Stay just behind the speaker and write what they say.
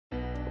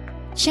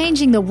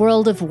Changing the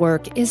world of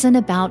work isn't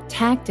about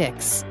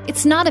tactics.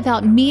 It's not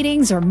about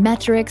meetings or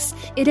metrics.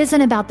 It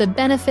isn't about the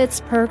benefits,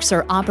 perks,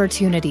 or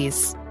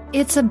opportunities.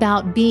 It's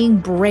about being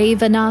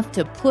brave enough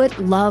to put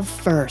love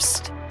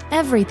first.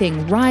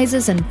 Everything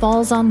rises and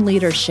falls on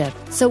leadership.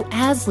 So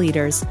as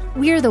leaders,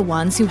 we're the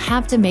ones who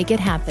have to make it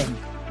happen.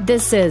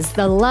 This is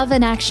the Love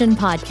in Action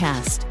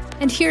podcast.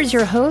 And here's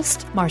your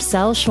host,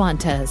 Marcel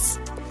Schwantes.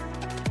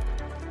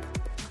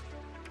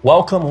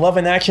 Welcome, Love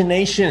in Action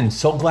Nation.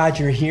 So glad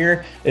you're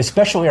here,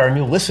 especially our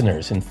new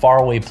listeners in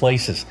faraway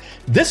places.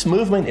 This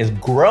movement is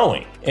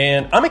growing,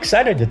 and I'm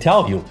excited to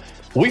tell you,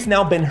 we've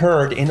now been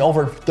heard in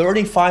over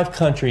 35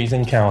 countries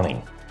and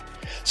counting.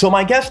 So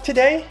my guest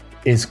today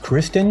is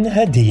Kristen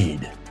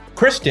Hadeed.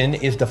 Kristen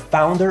is the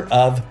founder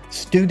of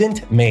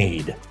Student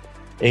Made,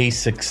 a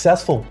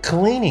successful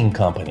cleaning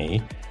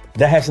company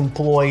that has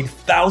employed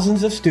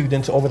thousands of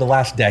students over the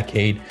last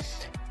decade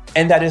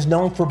and that is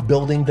known for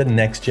building the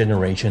next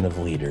generation of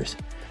leaders.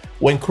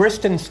 When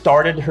Kristen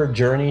started her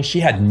journey, she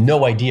had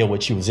no idea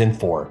what she was in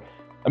for.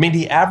 I mean,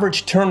 the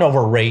average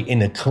turnover rate in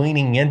the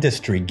cleaning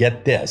industry,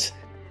 get this,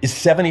 is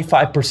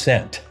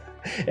 75%,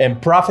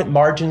 and profit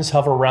margins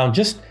hover around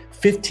just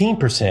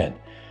 15%.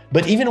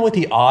 But even with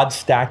the odds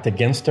stacked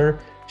against her,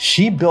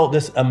 she built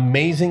this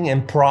amazing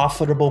and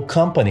profitable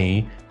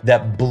company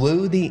that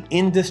blew the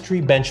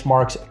industry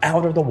benchmarks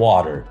out of the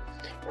water.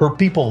 Her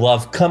people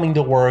love coming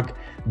to work.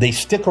 They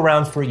stick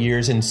around for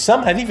years, and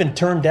some have even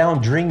turned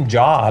down dream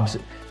jobs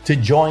to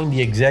join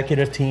the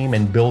executive team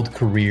and build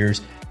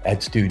careers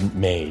at Student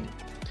Made.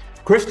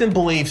 Kristen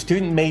believes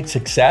Student Made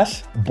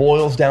success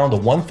boils down to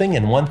one thing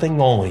and one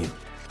thing only: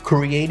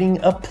 creating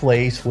a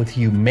place with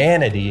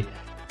humanity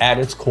at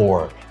its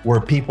core, where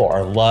people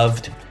are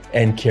loved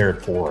and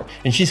cared for.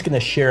 And she's going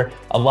to share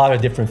a lot of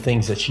different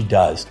things that she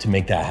does to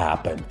make that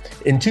happen.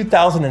 In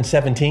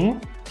 2017,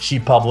 she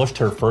published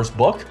her first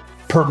book,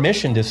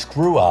 Permission to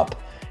Screw Up,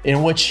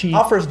 in which she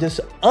offers this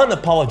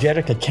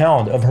unapologetic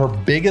account of her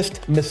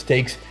biggest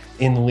mistakes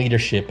in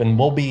leadership. And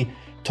we'll be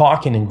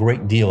talking in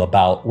great deal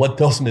about what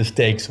those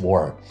mistakes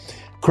were.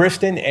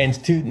 Kristen and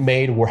Student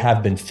Made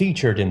have been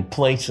featured in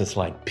places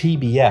like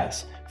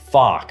PBS,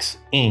 Fox,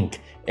 Inc.,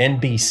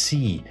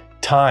 NBC,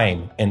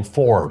 Time, and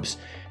Forbes.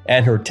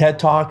 And her TED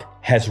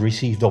Talk has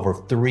received over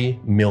 3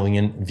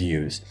 million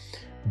views.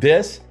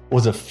 This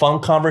was a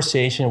fun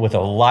conversation with a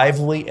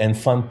lively and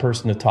fun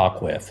person to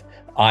talk with.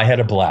 I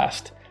had a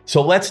blast.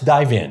 So let's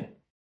dive in.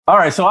 All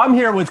right, so I'm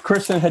here with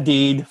Kristen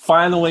Hadeed.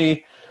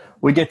 Finally,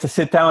 we get to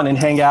sit down and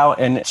hang out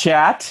and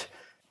chat.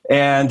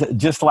 And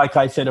just like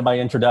I said in my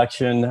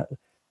introduction,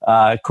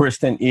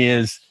 Kristen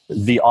is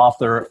the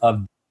author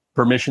of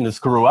Permission to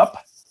Screw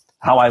Up: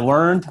 How I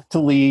Learned to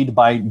Lead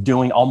by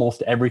Doing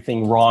Almost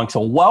Everything Wrong.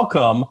 So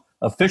welcome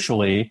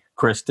officially,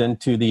 Kristen,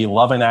 to the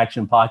Love in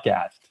Action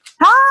podcast.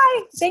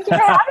 Hi, thank you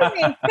for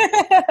having me.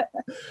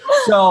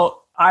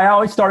 So I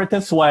always start it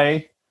this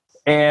way.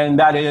 And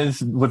that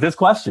is with this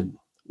question: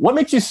 what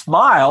makes you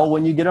smile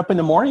when you get up in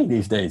the morning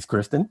these days,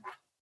 Kristen?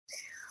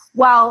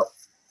 Well,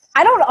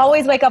 I don't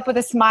always wake up with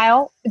a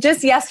smile.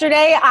 Just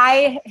yesterday,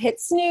 I hit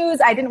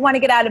snooze. I didn't want to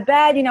get out of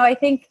bed. You know, I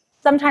think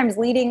sometimes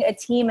leading a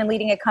team and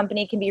leading a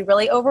company can be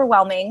really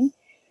overwhelming.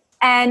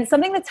 And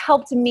something that's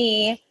helped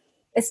me,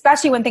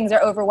 especially when things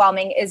are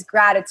overwhelming, is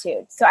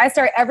gratitude. So I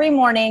start every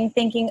morning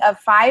thinking of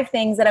 5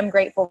 things that I'm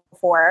grateful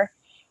for.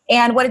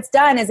 And what it's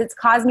done is it's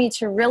caused me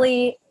to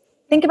really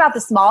think about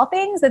the small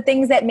things, the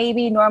things that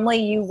maybe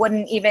normally you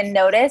wouldn't even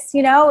notice,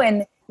 you know,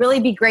 and really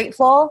be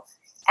grateful.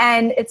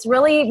 And it's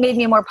really made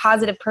me a more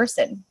positive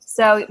person.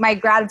 So my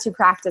gratitude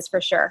practice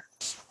for sure.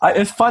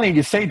 It's funny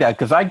you say that,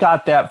 because I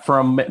got that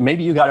from,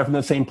 maybe you got it from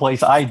the same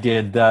place I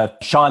did.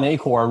 Sean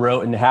Achor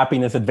wrote in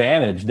Happiness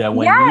Advantage that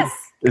when yes.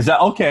 Is that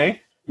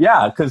okay?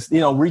 Yeah, because, you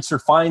know,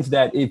 research finds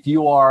that if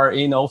you are,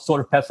 you know, sort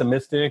of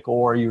pessimistic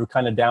or you're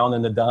kind of down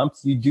in the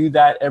dumps, you do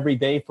that every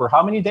day for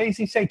how many days?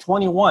 You say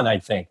 21, I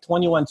think,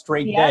 21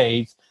 straight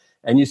days.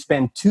 And you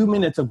spend 2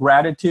 minutes of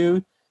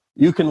gratitude.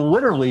 You can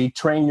literally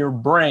train your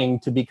brain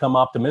to become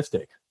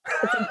optimistic.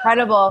 It's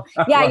incredible.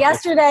 Yeah,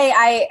 yesterday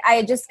I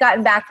had just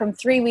gotten back from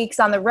 3 weeks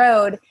on the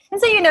road.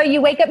 And so, you know,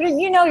 you wake up,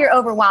 you're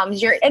overwhelmed.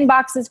 Your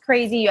inbox is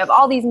crazy. You have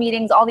all these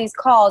meetings, all these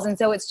calls. And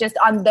so it's just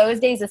on those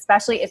days,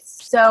 especially,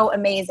 it's so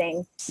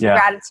amazing. Yeah.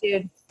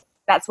 Gratitude.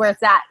 That's where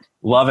it's at.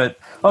 Love it.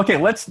 Okay,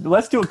 let's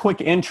do a quick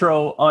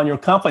intro on your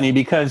company,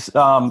 because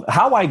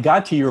how I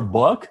got to your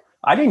book,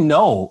 I didn't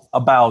know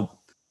about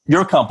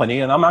your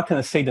company, and I'm not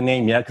going to say the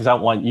name yet because I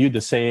want you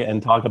to say it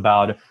and talk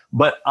about it.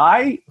 But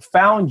I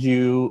found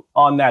you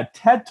on that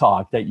TED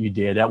Talk that you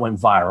did that went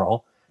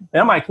viral.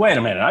 And I'm like, wait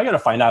a minute, I got to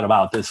find out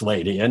about this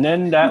lady. And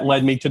then that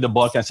led me to the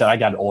book. I said, I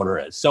got to order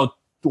it. So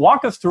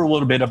walk us through a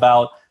little bit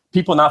about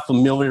people not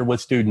familiar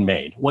with Student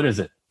Made. What is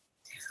it?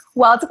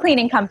 Well, it's a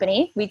cleaning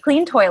company. We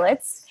clean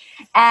toilets.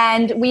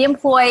 And we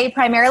employ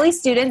primarily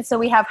students. So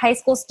we have high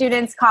school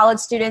students, college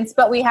students,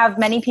 but we have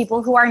many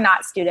people who are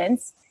not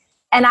students.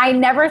 And I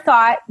never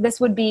thought this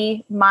would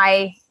be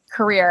my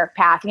career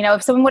path. You know,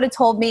 if someone would have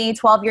told me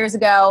 12 years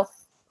ago,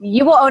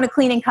 you will own a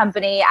cleaning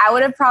company, I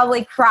would have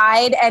probably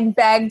cried and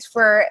begged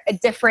for a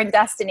different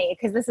destiny,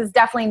 because this is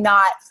definitely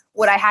not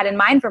what I had in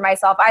mind for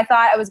myself. I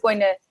thought I was going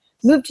to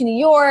move to New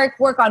York,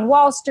 work on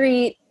Wall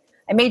Street.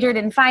 I majored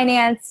in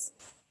finance.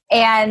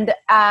 And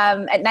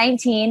at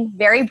 19,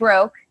 very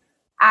broke,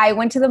 I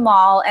went to the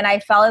mall and I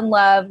fell in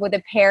love with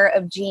a pair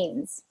of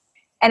jeans.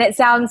 And it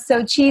sounds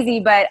so cheesy,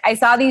 but I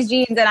saw these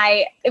jeans and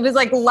it was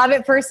like love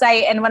at first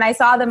sight. And when I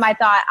saw them, I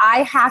thought,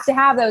 I have to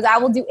have those. I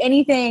will do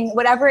anything,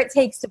 whatever it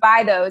takes to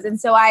buy those. And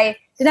so I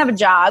didn't have a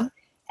job,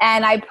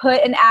 and I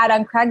put an ad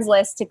on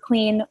Craigslist to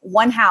clean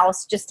one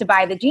house just to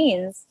buy the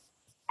jeans.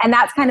 And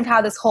that's kind of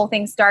how this whole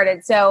thing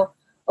started. So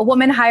a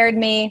woman hired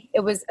me.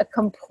 It was a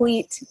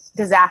complete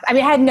disaster. I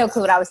mean, I had no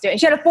clue what I was doing.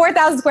 She had a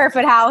 4,000 square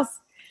foot house.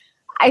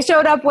 I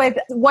showed up with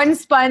one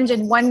sponge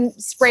and one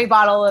spray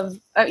bottle of,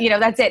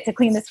 that's it, to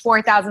clean this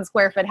 4,000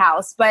 square foot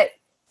house. But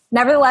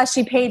nevertheless,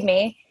 she paid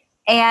me.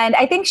 And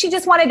I think she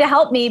just wanted to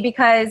help me,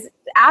 because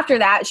after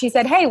that, she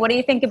said, hey, what do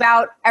you think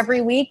about every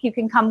week you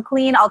can come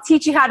clean? I'll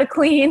teach you how to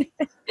clean.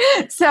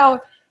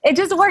 So it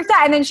just worked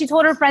out. And then she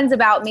told her friends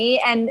about me.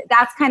 And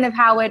that's kind of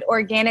how it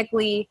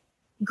organically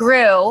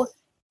grew.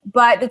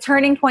 But the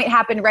turning point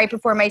happened right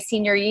before my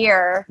senior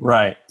year.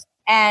 Right.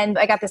 And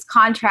I got this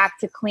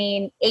contract to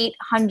clean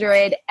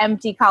 800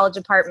 empty college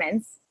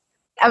apartments.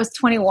 I was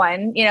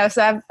 21,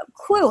 so I'm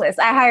clueless.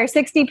 I hire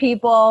 60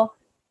 people,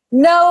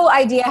 no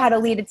idea how to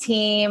lead a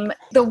team.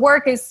 The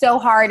work is so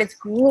hard. It's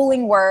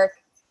grueling work.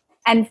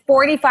 And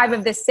 45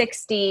 of the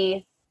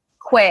 60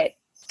 quit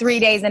 3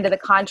 days into the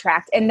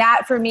contract. And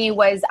that for me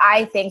was,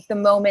 I think, the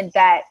moment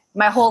that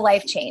my whole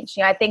life changed.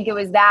 I think it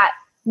was that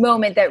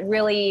moment that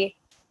really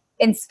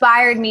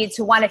inspired me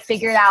to want to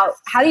figure out,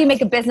 how do you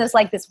make a business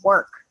like this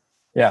work?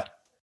 Yeah.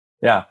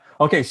 Yeah.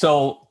 Okay.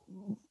 So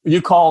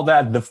you call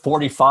that the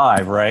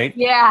 45, right?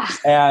 Yeah.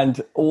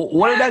 And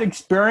what did that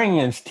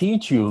experience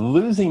teach you?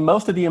 Losing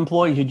most of the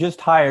employees you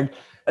just hired.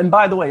 And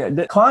by the way,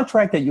 the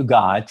contract that you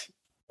got,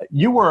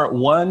 you were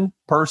one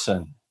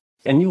person,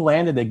 and you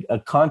landed a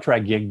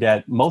contract gig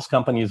that most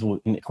companies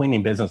in the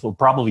cleaning business will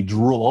probably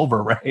drool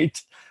over,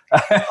 right?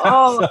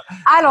 Oh,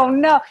 I don't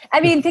know. I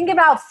mean, think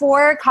about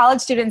 4 college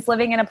students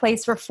living in a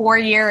place for 4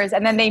 years,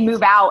 and then they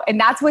move out. And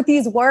that's what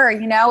these were,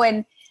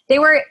 and they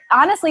were,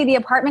 honestly, the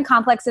apartment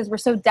complexes were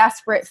so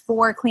desperate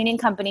for cleaning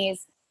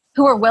companies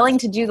who were willing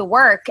to do the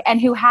work and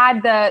who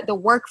had the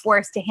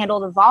workforce to handle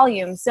the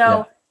volume.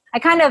 So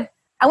yeah.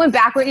 I went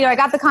backward. I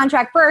got the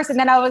contract first, and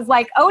then I was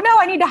like, oh no,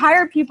 I need to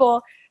hire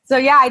people. So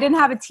yeah, I didn't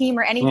have a team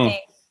or anything.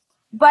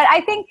 But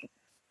I think,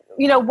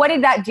 what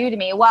did that do to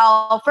me?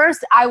 Well,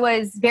 first I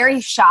was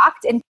very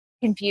shocked and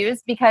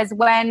confused, because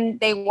when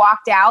they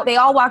walked out, they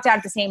all walked out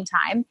at the same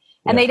time.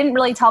 And they didn't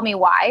really tell me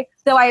why.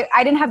 So I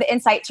didn't have the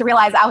insight to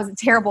realize I was a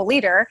terrible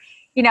leader,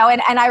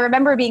 and I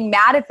remember being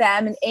mad at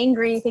them and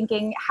angry,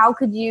 thinking, how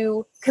could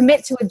you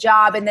commit to a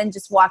job and then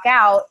just walk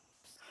out?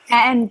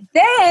 And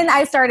then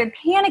I started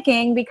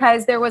panicking,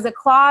 because there was a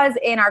clause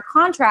in our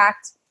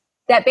contract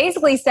that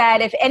basically said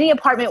if any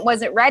apartment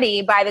wasn't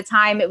ready by the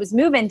time it was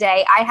move-in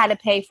day, I had to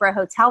pay for a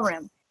hotel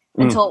room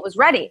until it was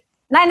ready.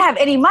 And I didn't have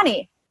any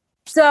money.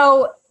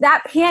 So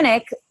that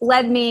panic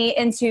led me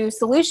into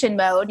solution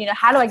mode.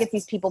 How do I get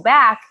these people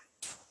back?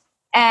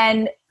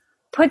 And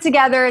put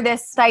together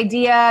this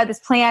idea, this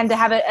plan to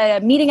have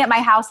a meeting at my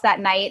house that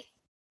night.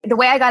 The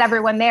way I got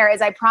everyone there is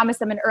I promised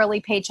them an early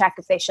paycheck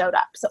if they showed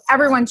up. So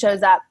everyone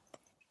shows up.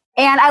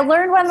 And I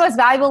learned one of the most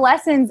valuable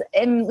lessons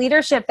in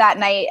leadership that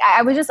night.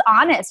 I was just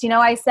honest.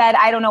 I said,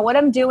 I don't know what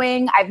I'm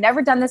doing. I've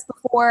never done this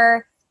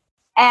before.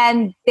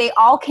 And they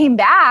all came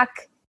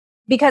back,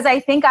 because I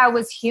think I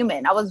was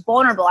human. I was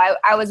vulnerable.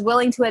 I was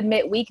willing to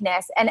admit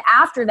weakness. And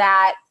after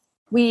that,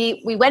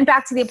 we went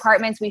back to the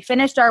apartments. We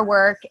finished our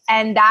work.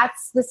 And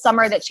that's the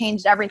summer that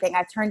changed everything.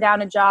 I turned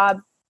down a job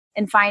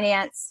in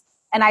finance,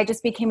 and I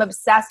just became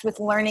obsessed with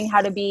learning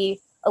how to be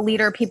a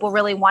leader people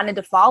really wanted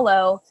to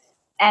follow.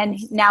 And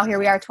now here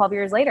we are 12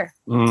 years later.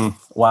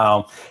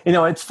 Wow.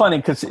 It's funny,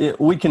 because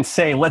we can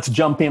say, let's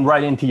jump in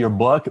right into your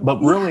book, but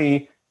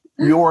really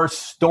your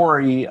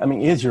story,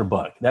 is your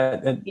book.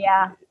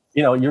 Yeah.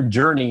 Your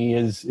journey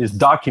is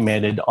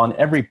documented on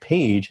every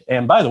page.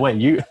 And by the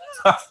way,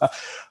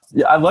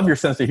 I love your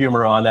sense of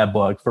humor on that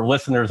book. For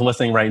listeners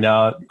listening right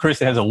now,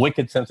 Kristen has a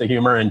wicked sense of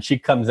humor, and she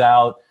comes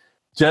out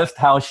just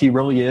how she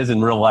really is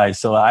in real life.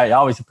 So I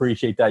always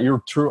appreciate that.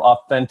 Your true,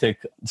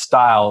 authentic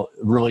style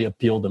really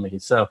appealed to me.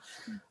 So,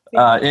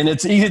 and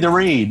it's easy to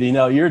read.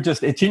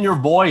 It's in your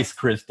voice,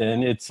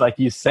 Kristen. It's like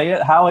you say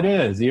it how it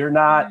is. You're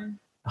not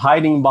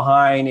hiding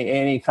behind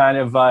any kind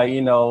of,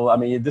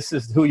 this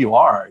is who you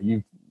are.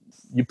 You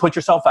put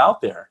yourself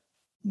out there.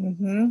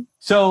 Mm-hmm.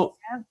 So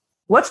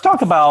let's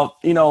talk about,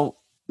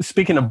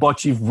 speaking of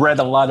books, you've read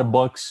a lot of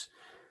books.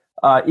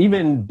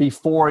 Even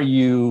before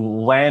you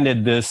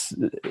landed this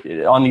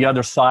on the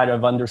other side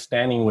of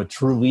understanding what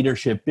true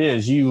leadership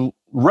is, you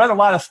read a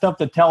lot of stuff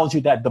that tells you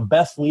that the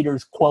best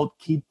leaders, quote,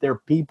 keep their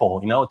people.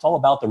 It's all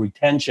about the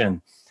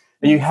retention,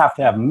 and you have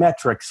to have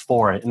metrics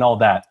for it and all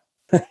that.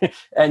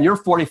 And your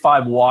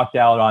 45 walked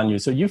out on you.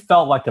 So you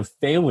felt like a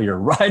failure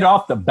right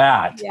off the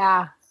bat.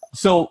 Yeah.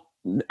 So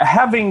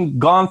having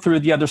gone through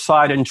the other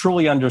side and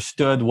truly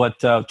understood what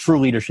true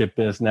leadership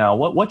is now,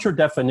 what's your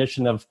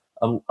definition of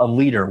a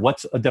leader?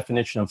 What's a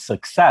definition of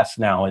success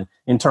now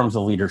in terms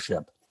of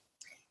leadership?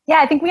 Yeah,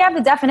 I think we have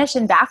the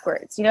definition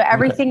backwards.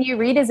 Everything you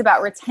read is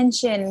about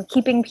retention,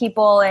 keeping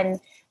people, and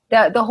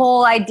the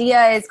whole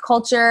idea is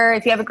culture.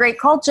 If you have a great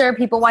culture,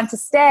 people want to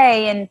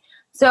stay. And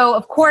so,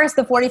 of course,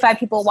 the 45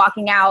 people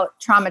walking out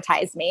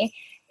traumatized me.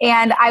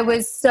 And I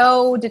was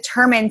so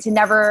determined to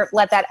never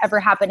let that ever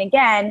happen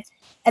again.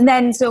 And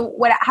then, so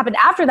what happened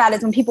after that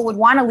is when people would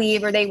want to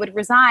leave or they would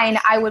resign,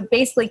 I would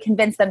basically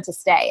convince them to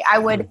stay. I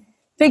would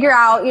figure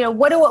out,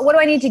 what do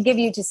I need to give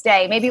you to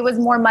stay? Maybe it was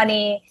more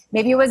money.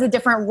 Maybe it was a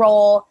different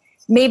role.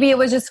 Maybe it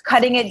was just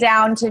cutting it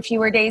down to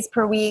fewer days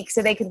per week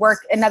so they could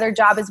work another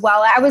job as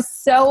well. I was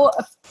so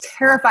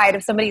terrified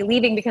of somebody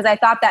leaving because I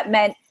thought that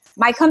meant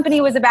my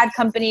company was a bad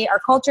company, our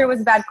culture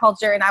was a bad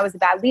culture, and I was a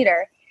bad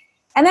leader.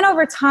 And then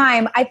over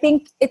time, I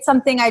think it's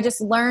something I just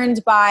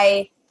learned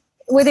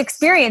with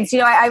experience.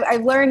 I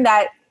learned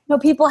that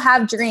people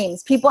have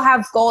dreams. People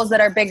have goals that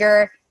are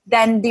bigger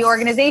than the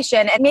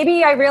organization. And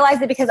maybe I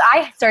realized it because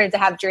I started to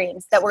have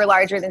dreams that were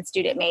larger than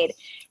Student Made.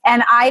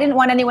 And I didn't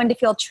want anyone to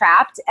feel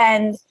trapped.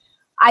 And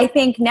I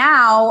think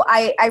now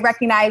I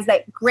recognize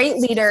that great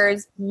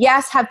leaders,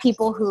 yes, have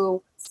people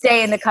who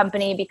stay in the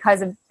company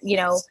because of,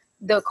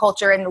 the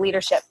culture and the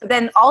leadership. But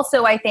then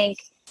also I think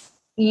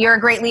you're a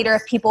great leader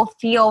if people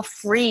feel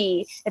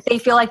free, if they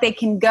feel like they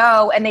can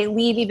go and they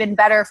leave even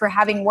better for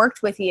having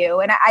worked with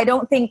you. And I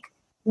don't think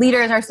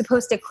leaders are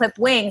supposed to clip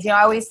wings.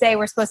 I always say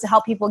we're supposed to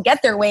help people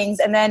get their wings.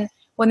 And then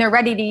when they're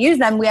ready to use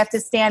them, we have to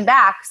stand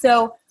back.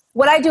 So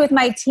what I do with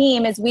my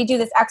team is we do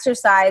this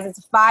exercise. It's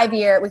a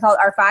 5-year, we call it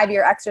our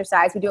 5-year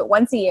exercise. We do it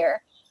once a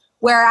year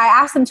where I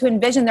ask them to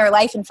envision their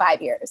life in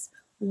 5 years.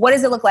 What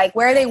does it look like?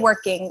 Where are they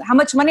working? How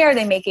much money are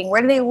they making?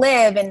 Where do they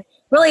live? And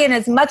really in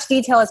as much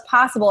detail as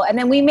possible. And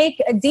then we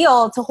make a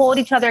deal to hold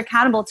each other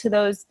accountable to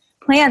those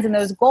plans and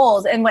those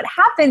goals. And what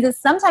happens is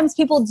sometimes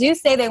people do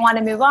say they want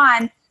to move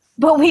on,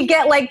 but we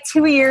get like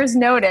 2 years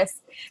notice.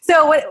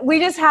 So we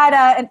just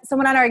had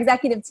someone on our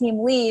executive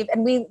team leave,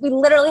 and we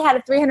literally had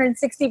a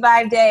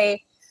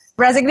 365-day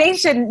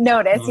resignation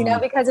notice,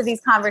 because of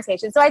these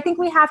conversations. So I think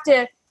we have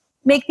to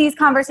make these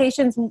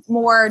conversations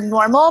more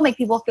normal, make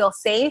people feel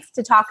safe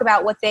to talk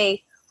about what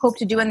they hope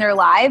to do in their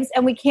lives.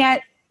 And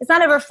it's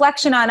not a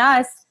reflection on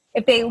us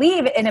if they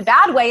leave in a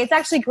bad way. It's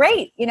actually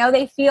great.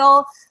 They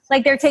feel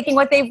like they're taking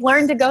what they've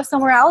learned to go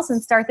somewhere else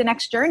and start the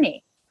next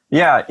journey.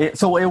 Yeah,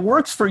 so it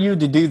works for you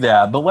to do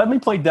that, but let me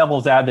play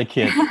devil's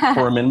advocate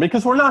for a minute,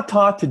 because we're not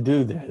taught to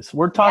do this.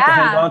 We're taught to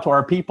hang on to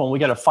our people, and we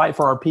got to fight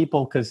for our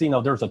people because,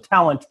 there's a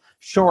talent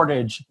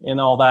shortage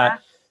and all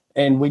that,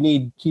 and we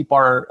need to keep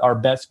our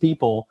best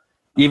people,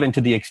 even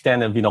to the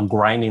extent of,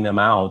 grinding them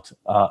out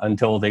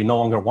until they no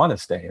longer want to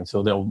stay, and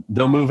so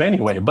they'll move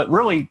anyway. But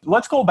really,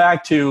 let's go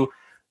back to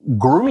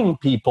grooming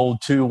people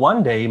to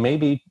one day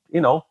maybe,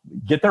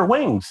 get their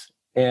wings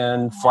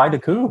and fly the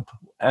coop.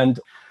 And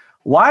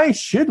why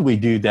should we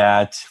do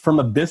that from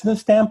a business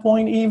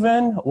standpoint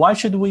even? Why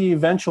should we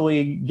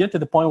eventually get to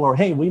the point where,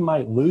 hey, we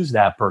might lose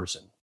that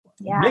person?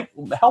 Yeah.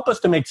 Help us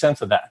to make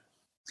sense of that.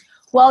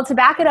 Well, to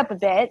back it up a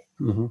bit,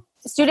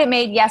 Student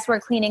Made, yes, we're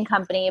a cleaning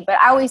company, but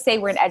I always say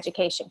we're an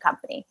education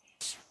company.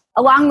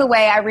 Along the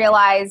way, I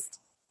realized,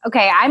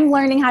 okay, I'm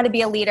learning how to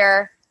be a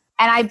leader,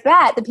 and I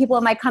bet the people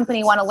in my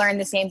company want to learn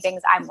the same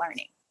things I'm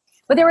learning.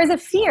 But there was a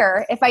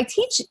fear, if I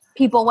teach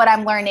people what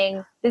I'm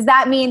learning, does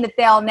that mean that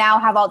they'll now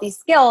have all these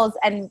skills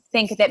and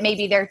think that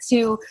maybe they're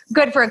too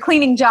good for a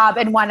cleaning job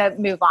and want to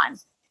move on?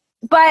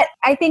 But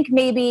I think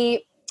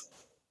maybe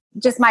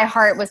just my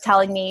heart was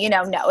telling me,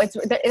 no, it's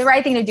the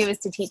right thing to do is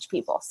to teach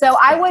people. So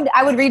I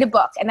would read a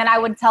book, and then I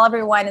would tell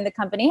everyone in the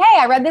company, hey,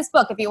 I read this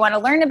book. If you want to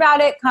learn about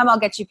it, come, I'll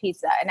get you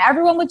pizza. And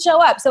everyone would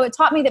show up. So it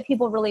taught me that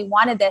people really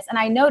wanted this. And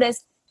I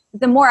noticed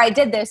the more I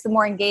did this, the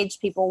more engaged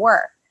people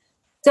were.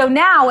 So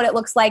now what it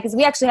looks like is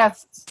we actually have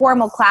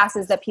formal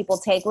classes that people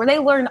take where they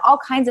learn all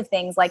kinds of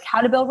things like how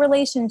to build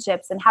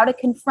relationships and how to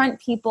confront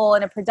people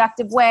in a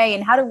productive way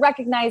and how to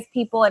recognize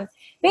people and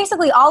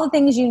basically all the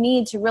things you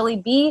need to really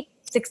be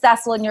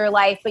successful in your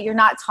life, but you're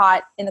not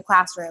taught in the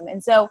classroom.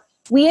 And so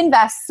we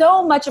invest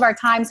so much of our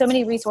time, so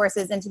many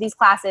resources into these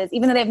classes,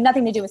 even though they have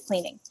nothing to do with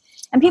cleaning.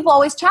 And people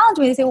always challenge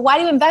me. They say, well, why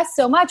do you invest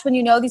so much when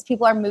you know these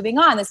people are moving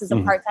on? This is a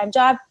part-time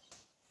job.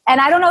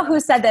 And I don't know who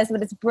said this,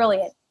 but it's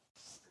brilliant.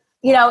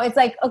 It's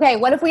like, okay,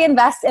 what if we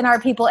invest in our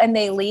people and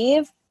they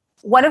leave?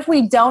 What if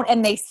we don't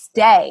and they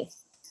stay?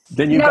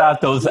 Then you got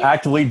those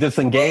actively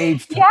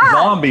disengaged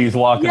zombies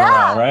walking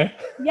around, right?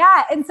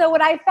 Yeah. And so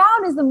what I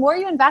found is the more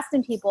you invest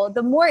in people,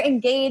 the more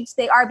engaged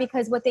they are,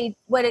 because what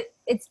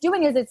it's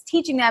doing is it's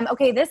teaching them,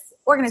 okay, this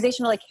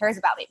organization really cares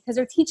about me because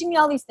they're teaching me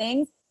all these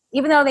things,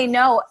 even though they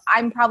know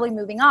I'm probably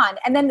moving on.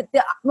 And then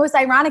the most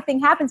ironic thing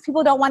happens,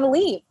 people don't want to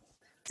leave.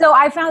 So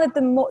I found that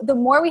the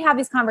more we have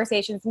these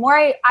conversations, the more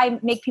I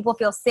make people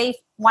feel safe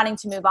wanting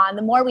to move on,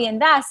 the more we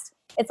invest,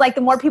 it's like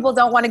the more people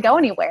don't want to go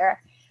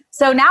anywhere.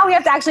 So now we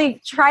have to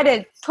actually try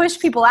to push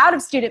people out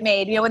of student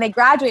made. You know, when they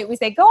graduate, we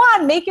say, go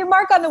on, make your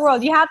mark on the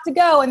world. You have to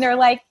go. And they're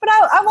like, but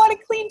I want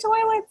to clean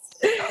toilets.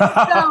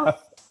 So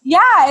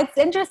yeah, it's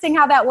interesting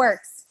how that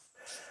works.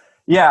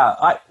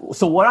 Yeah.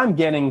 So what I'm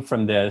getting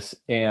from this,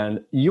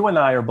 and you and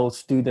I are both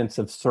students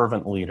of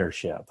servant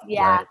leadership.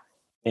 Yeah. Right?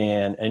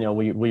 And you know,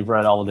 we've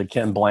read all of the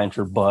Ken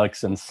Blanchard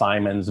books and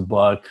Simon's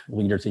book,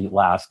 Leaders Eat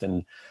Last.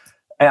 And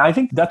I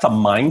think that's a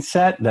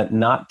mindset that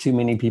not too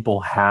many people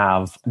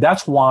have.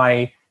 That's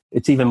why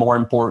it's even more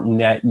important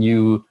that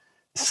you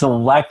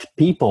select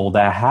people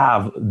that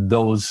have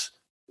those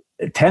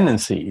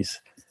tendencies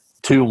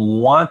to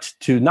want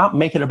to not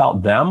make it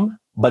about them,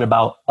 but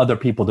about other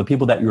people, the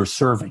people that you're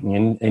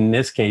serving. In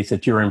this case,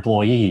 it's your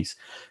employees.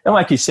 And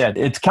like you said,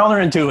 it's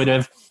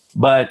counterintuitive,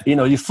 but you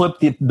know, you flip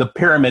the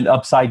pyramid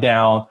upside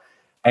down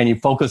and you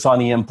focus on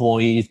the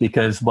employees,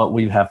 because what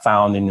we have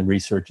found in the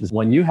research is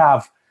when you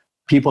have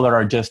people that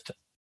are just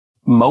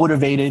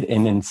motivated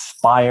and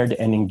inspired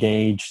and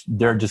engaged,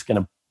 they're just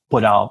going to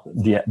put out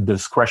the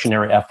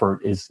discretionary effort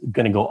is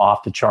going to go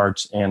off the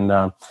charts, and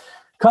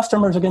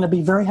customers are going to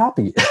be very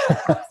happy.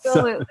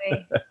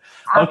 Absolutely.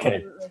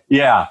 Okay.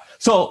 Yeah.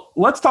 So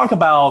let's talk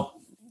about,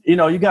 you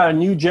know, you got a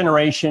new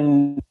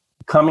generation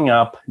coming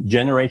up,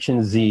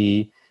 Generation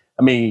Z.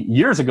 I mean,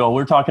 years ago, we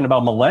were talking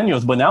about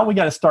millennials, but now we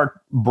got to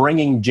start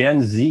bringing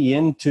Gen Z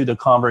into the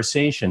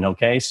conversation.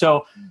 Okay.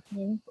 So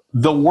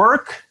the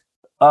work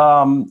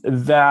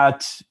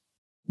that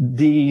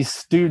these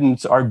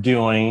students are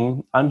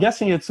doing, I'm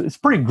guessing it's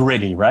pretty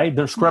gritty, right?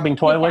 They're scrubbing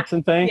toilets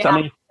and things. Yeah.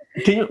 I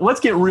mean,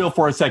 let's get real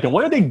for a second.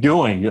 What are they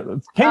doing?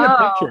 Paint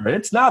a picture.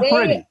 It's not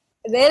pretty.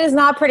 It is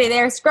not pretty.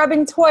 They're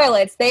scrubbing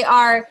toilets. They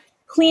are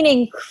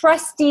cleaning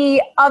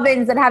crusty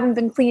ovens that haven't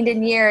been cleaned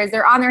in years.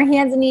 They're on their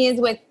hands and knees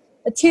with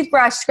a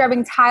toothbrush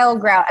scrubbing tile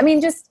grout. I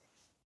mean, just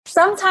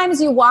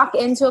sometimes you walk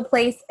into a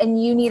place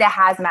and you need a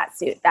hazmat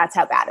suit. That's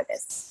how bad it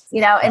is,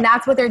 you know, and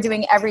that's what they're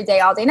doing every day,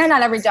 all day. No,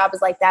 not every job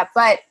is like that,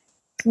 but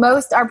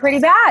most are pretty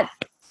bad.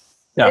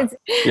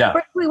 Yeah.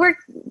 We're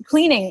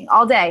cleaning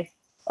all day.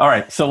 All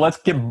right. So let's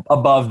get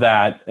above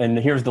that. And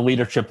here's the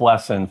leadership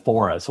lesson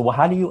for us. So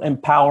how do you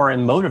empower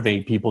and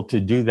motivate people to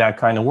do that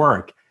kind of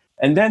work?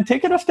 And then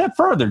take it a step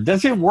further.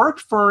 Does it work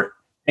for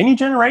any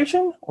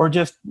generation, or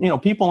just, you know,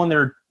 people in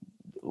their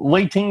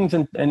late teens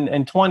and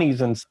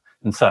 20s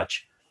and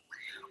such?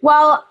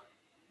 Well,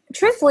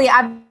 truthfully,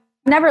 I've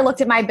never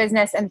looked at my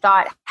business and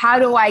thought, how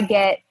do I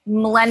get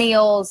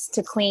millennials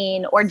to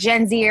clean or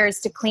Gen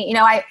Zers to clean? You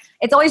know,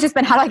 it's always just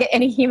been, how do I get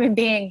any human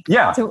being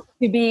to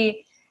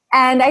be?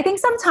 And I think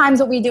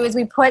sometimes what we do is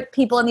we put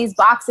people in these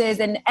boxes.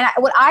 And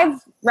what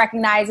I've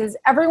recognized is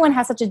everyone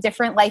has such a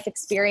different life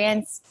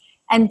experience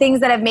and things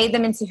that have made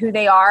them into who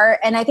they are.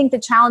 And I think the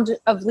challenge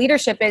of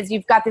leadership is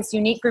you've got this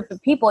unique group of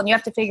people and you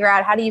have to figure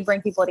out, how do you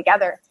bring people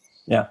together?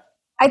 Yeah.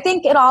 I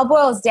think it all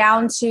boils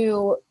down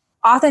to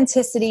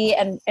authenticity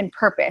and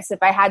purpose,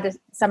 if I had to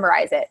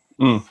summarize it.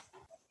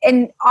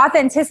 In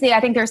authenticity, I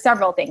think there's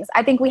several things.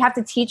 I think we have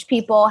to teach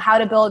people how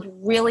to build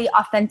really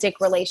authentic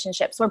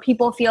relationships where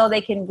people feel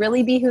they can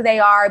really be who they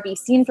are, be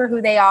seen for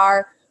who they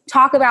are,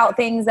 talk about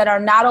things that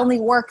are not only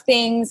work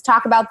things,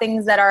 talk about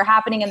things that are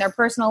happening in their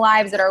personal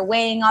lives that are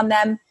weighing on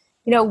them.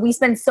 You know, we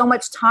spend so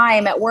much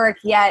time at work,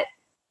 yet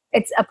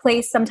it's a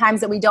place sometimes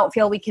that we don't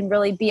feel we can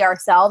really be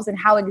ourselves. And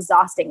how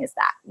exhausting is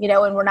that? You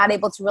know, and we're not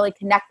able to really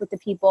connect with the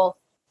people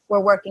we're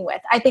working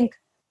with. I think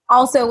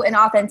also in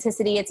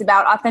authenticity, it's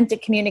about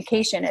authentic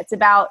communication. It's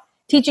about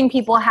teaching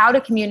people how to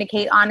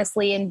communicate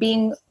honestly and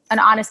being an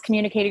honest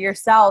communicator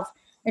yourself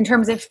in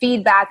terms of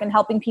feedback and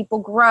helping people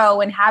grow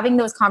and having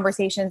those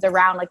conversations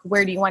around, like,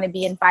 where do you want to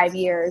be in 5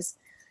 years?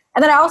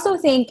 And then I also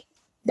think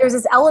there's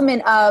this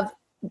element of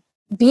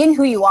being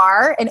who you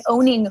are and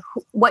owning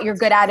what you're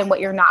good at and what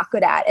you're not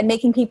good at, and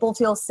making people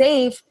feel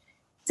safe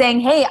saying,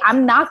 hey,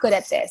 I'm not good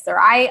at this, or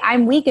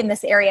I'm weak in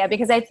this area.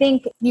 Because I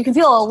think you can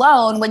feel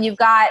alone when you've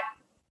got,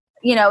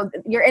 you know,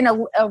 you're in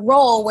a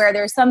role where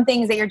there's some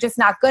things that you're just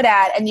not good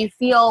at, and you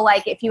feel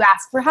like if you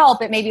ask for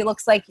help, it maybe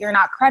looks like you're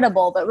not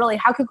credible. But really,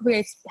 how can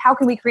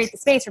we create the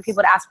space for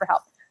people to ask for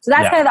help? So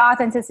that's kind of the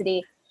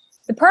authenticity.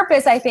 The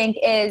purpose, I think,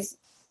 is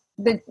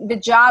the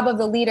job of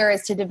the leader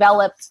is to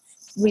develop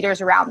leaders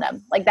around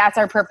them. Like, that's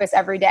our purpose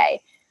every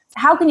day.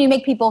 How can you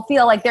make people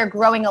feel like they're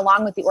growing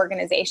along with the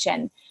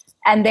organization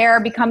and they're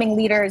becoming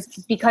leaders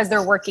because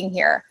they're working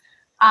here?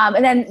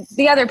 And then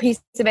the other piece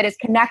of it is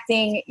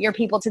connecting your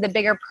people to the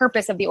bigger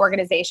purpose of the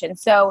organization.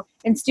 So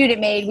in Student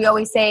Made, we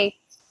always say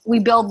we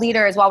build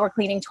leaders while we're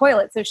cleaning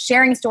toilets. So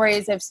sharing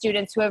stories of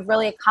students who have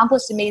really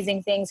accomplished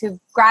amazing things, who've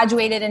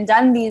graduated and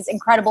done these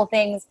incredible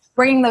things,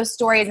 bringing those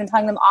stories and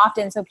telling them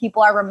often so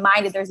people are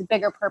reminded there's a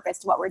bigger purpose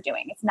to what we're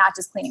doing. It's not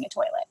just cleaning a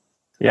toilet.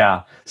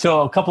 Yeah.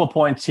 So a couple of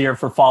points here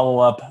for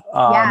follow-up.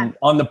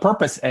 On the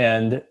purpose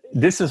end,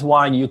 this is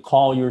why you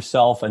call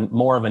yourself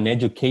more of an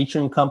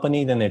education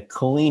company than a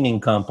cleaning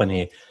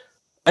company.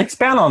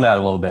 Expand on that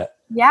a little bit.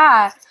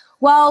 Yeah.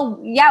 Well,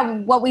 yeah,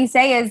 what we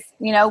say is,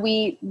 you know,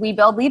 we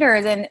build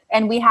leaders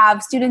and we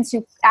have students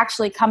who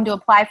actually come to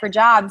apply for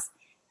jobs.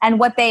 And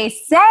what they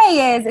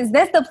say is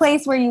this the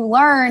place where you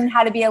learn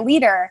how to be a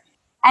leader?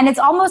 And it's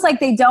almost like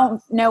they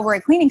don't know we're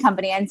a cleaning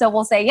company. And so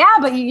we'll say, yeah,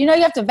 but you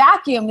have to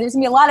vacuum. There's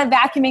gonna be a lot of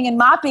vacuuming and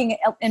mopping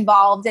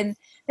involved. And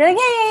they're like,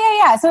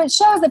 yeah. So it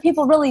shows that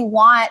people really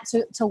want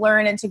to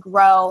learn and to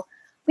grow.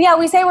 But yeah,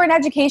 we say we're an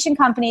education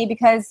company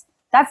because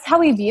that's how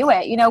we view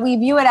it. We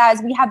view it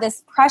as we have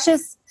this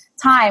precious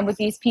time with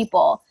these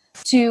people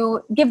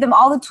to give them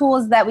all the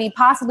tools that we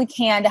possibly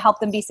can to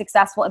help them be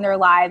successful in their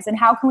lives. And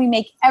how can we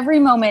make every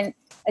moment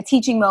a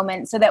teaching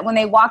moment so that when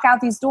they walk out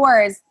these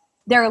doors,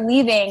 they're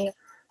leaving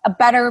a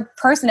better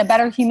person, a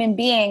better human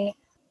being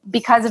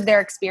because of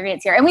their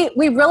experience here. And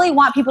we really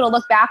want people to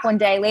look back one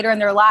day later in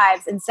their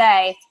lives and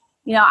say,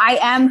 I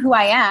am who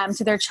I am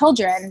to their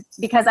children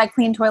because I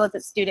clean toilets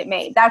at Student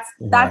Made. That's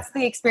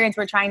the experience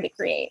we're trying to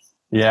create.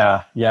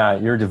 Yeah.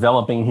 You're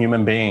developing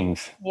human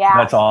beings. Yeah.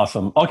 That's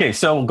awesome. Okay.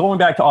 So going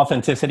back to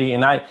authenticity,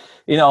 and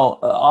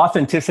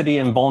authenticity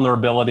and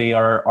vulnerability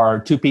are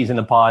two peas in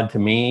a pod to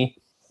me.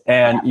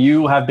 And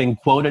you have been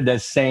quoted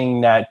as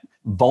saying that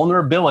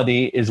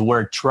vulnerability is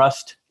where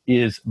trust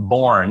is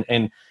born.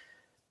 And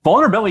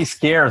vulnerability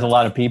scares a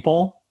lot of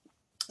people.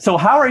 So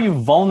how are you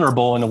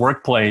vulnerable in the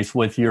workplace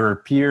with your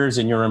peers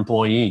and your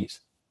employees?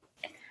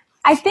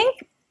 I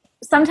think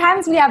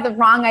sometimes we have the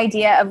wrong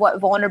idea of what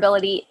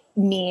vulnerability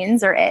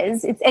means or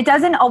is. It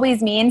doesn't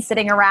always mean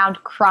sitting around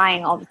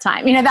crying all the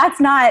time. That's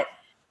not,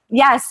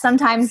 yes,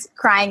 sometimes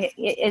crying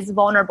is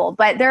vulnerable,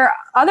 but there are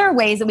other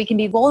ways that we can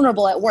be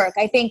vulnerable at work.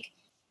 I think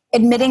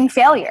admitting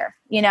failure,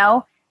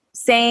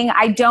 saying,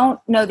 I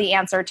don't know the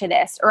answer to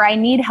this, or I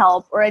need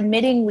help, or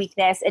admitting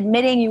weakness,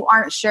 admitting you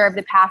aren't sure of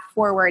the path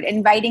forward,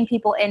 inviting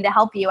people in to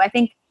help you. I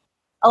think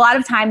a lot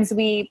of times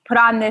we put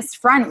on this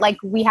front, like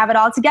we have it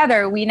all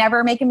together. We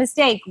never make a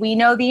mistake. We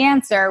know the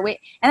answer.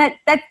 And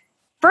that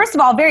first of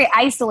all, very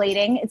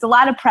isolating. It's a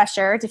lot of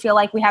pressure to feel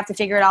like we have to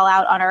figure it all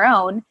out on our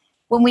own.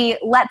 When we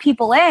let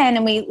people in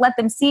and we let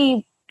them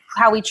see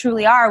how we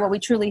truly are, what we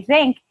truly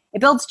think,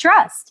 it builds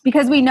trust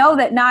because we know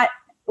that not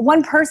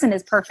one person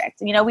is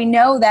perfect. We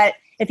know that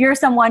if you're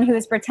someone who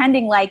is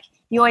pretending like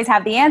you always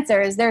have the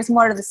answers, there's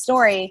more to the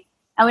story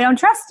and we don't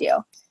trust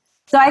you.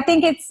 So I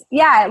think it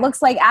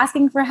looks like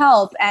asking for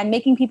help and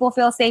making people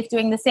feel safe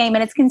doing the same.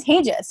 And it's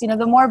contagious.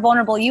 The more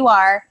vulnerable you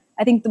are,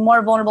 I think the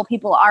more vulnerable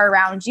people are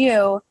around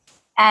you.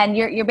 And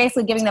you're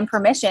basically giving them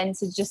permission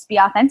to just be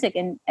authentic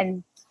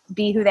and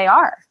be who they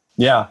are.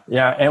 Yeah.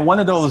 And one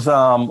of those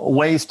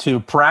ways to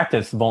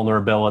practice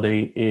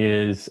vulnerability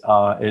is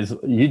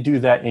you do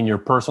that in your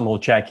personal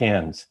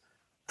check-ins.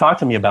 Talk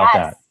to me about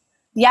that.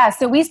 Yeah.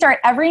 So we start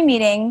every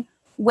meeting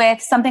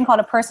with something called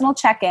a personal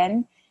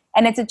check-in.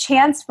 And it's a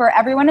chance for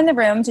everyone in the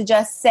room to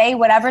just say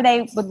whatever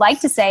they would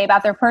like to say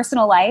about their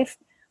personal life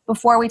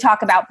before we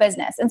talk about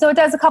business. And so it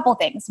does a couple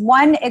things.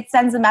 One, it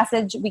sends a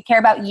message, we care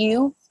about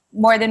you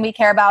more than we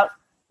care about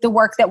the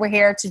work that we're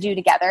here to do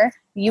together.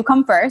 You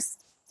come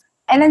first.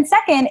 And then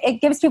second, it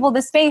gives people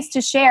the space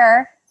to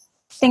share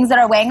things that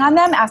are weighing on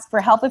them, ask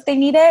for help if they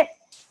need it.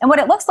 And what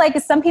it looks like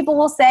is some people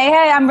will say,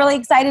 hey, I'm really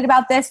excited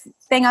about this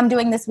thing I'm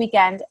doing this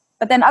weekend.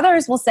 But then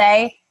others will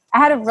say, I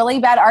had a really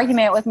bad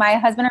argument with my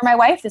husband or my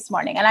wife this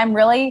morning, and I'm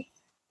really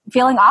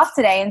feeling off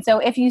today. And so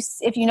if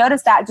you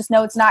notice that, just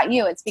know it's not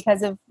you. It's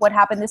because of what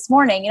happened this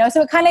morning.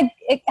 So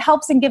it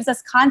helps and gives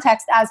us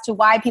context as to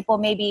why people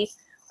maybe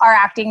are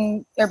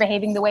acting or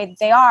behaving the way that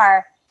they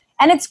are.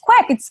 And it's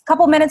quick. It's a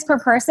couple minutes per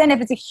person.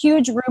 If it's a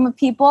huge room of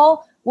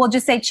people, we'll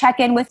just say check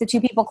in with the two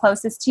people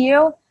closest to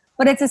you.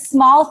 But it's a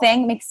small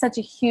thing, makes such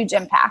a huge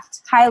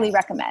impact. Highly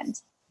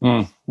recommend.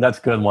 That's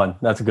a good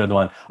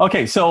one.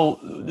 Okay, so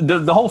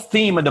the whole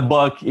theme of the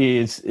book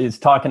is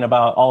talking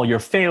about all your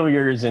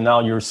failures and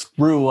all your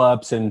screw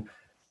ups and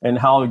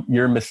how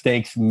your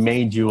mistakes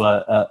made you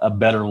a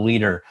better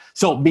leader.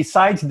 So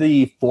besides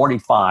the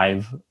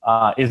 45,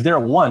 is there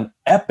one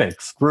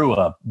epic screw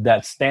up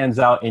that stands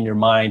out in your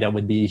mind that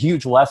would be a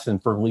huge lesson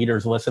for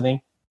leaders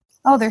listening?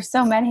 Oh, there's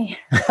so many.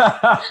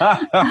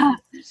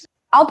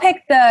 I'll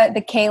pick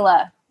the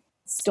Kayla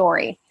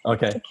story.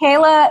 Okay.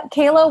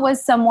 Kayla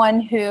was someone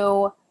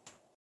who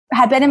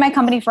had been in my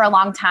company for a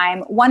long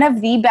time. One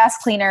of the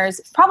best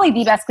cleaners, probably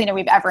the best cleaner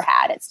we've ever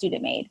had at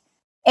Student Made.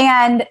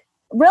 And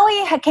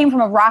really came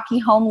from a rocky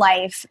home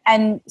life.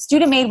 And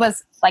Student Made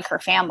was like her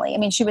family. I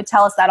mean, she would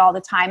tell us that all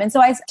the time. And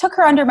so I took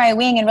her under my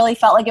wing and really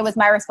felt like it was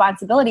my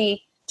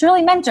responsibility to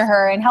really mentor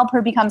her and help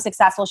her become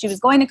successful. She was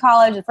going to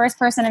college, the first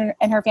person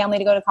in her family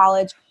to go to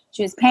college.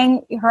 She was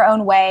paying her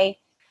own way.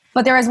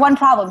 But there was one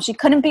problem. She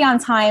couldn't be on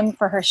time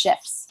for her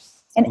shifts.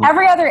 In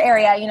every other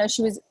area,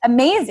 she was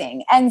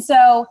amazing. And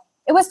so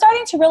it was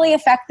starting to really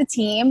affect the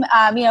team.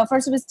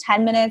 First it was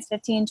 10 minutes,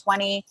 15,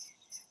 20.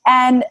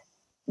 And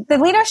the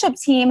leadership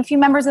team, a few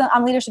members on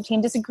the leadership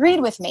team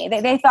disagreed with me.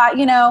 They thought,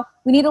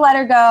 we need to let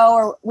her go,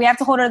 or we have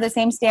to hold her to the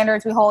same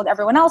standards we hold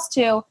everyone else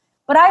to.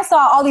 But I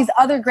saw all these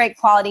other great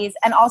qualities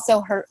and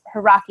also her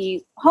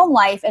rocky home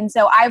life. And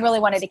so I really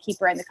wanted to keep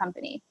her in the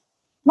company.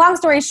 Long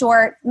story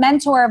short,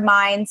 mentor of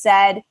mine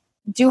said,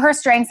 do her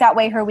strengths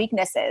outweigh her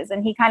weaknesses?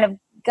 And he kind of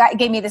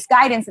gave me this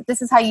guidance that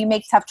this is how you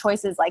make tough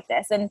choices like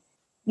this. And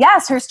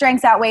yes, her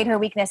strengths outweighed her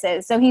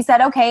weaknesses. So he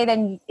said, okay,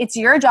 then it's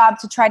your job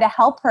to try to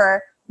help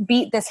her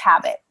beat this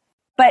habit.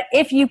 But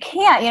if you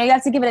can't, you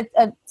have to give it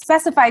a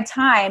specified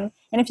time.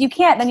 And if you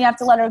can't, then you have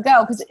to let her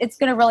go because it's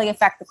going to really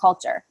affect the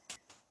culture.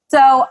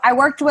 So I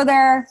worked with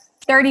her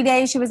 30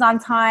 days. She was on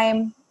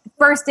time. The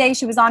first day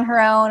she was on her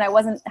own. I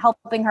wasn't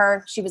helping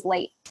her. She was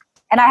late.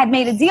 And I had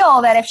made a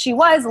deal that if she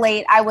was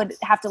late, I would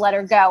have to let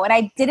her go. And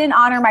I didn't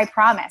honor my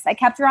promise. I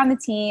kept her on the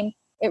team.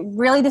 It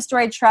really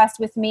destroyed trust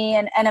with me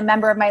and a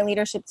member of my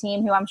leadership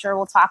team, who I'm sure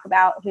we'll talk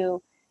about,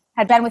 who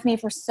had been with me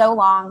for so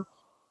long.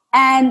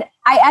 And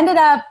I ended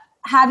up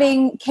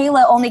having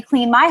Kayla only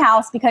clean my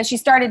house because she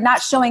started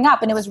not showing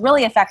up, and it was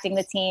really affecting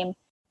the team.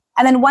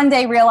 And then one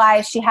day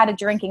realized she had a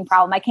drinking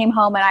problem. I came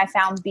home and I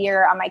found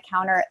beer on my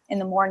counter in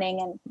the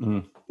morning.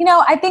 And,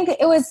 I think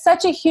it was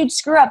such a huge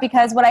screw up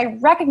because what I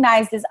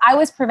recognized is I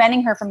was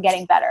preventing her from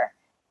getting better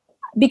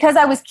because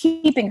I was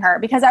keeping her,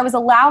 because I was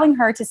allowing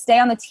her to stay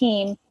on the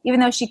team, even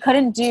though she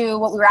couldn't do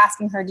what we were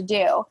asking her to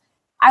do.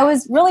 I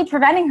was really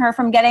preventing her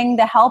from getting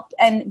the help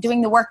and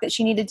doing the work that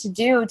she needed to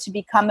do to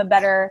become a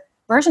better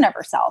version of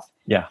herself.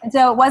 Yeah. And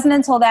so it wasn't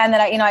until then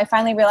that I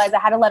finally realized I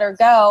had to let her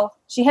go.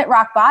 She hit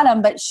rock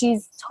bottom, but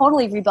she's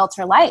totally rebuilt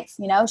her life.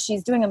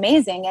 She's doing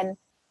amazing. And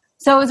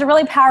so it was a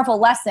really powerful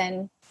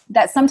lesson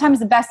that sometimes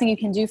the best thing you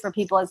can do for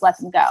people is let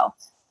them go.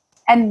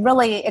 And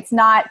really, it's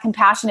not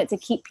compassionate to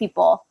keep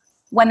people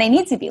when they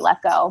need to be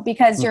let go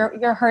because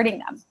you're hurting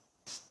them.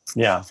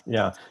 Yeah,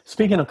 yeah.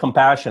 Speaking of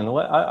compassion,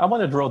 I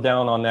want to drill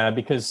down on that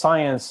because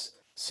science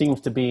seems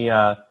to be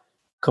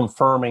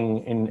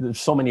confirming, and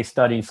there's so many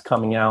studies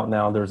coming out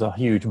now. There's a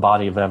huge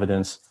body of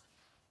evidence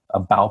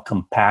about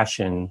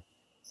compassion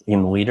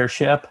in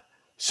leadership.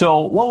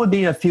 So what would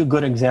be a few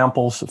good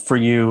examples for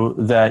you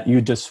that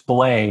you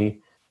display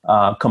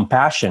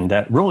compassion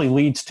that really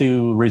leads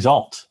to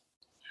results?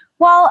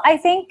 Well, I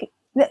think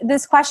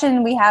this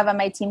question we have on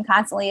my team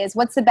constantly is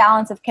what's the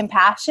balance of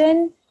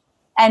compassion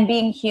and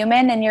being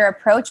human in your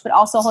approach, but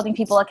also holding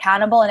people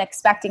accountable and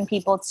expecting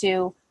people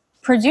to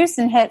produce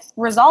and hit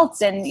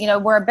results. And,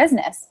 we're a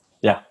business.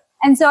 Yeah.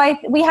 And so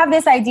we have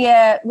this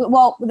idea,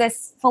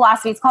 this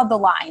philosophy, it's called the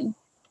line.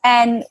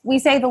 And we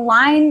say the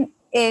line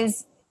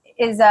is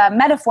a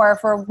metaphor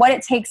for what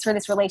it takes for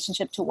this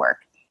relationship to work.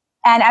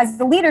 And as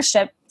the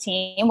leadership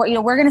team,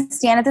 we're going to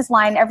stand at this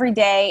line every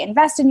day,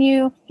 invest in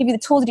you, give you the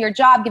tools to do your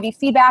job, give you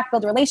feedback,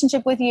 build a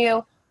relationship with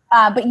you.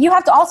 But you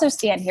have to also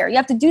stand here. You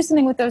have to do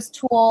something with those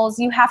tools.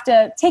 You have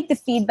to take the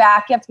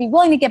feedback. You have to be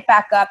willing to get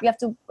back up. You have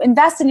to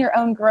invest in your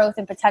own growth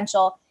and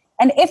potential.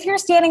 And if you're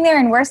standing there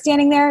and we're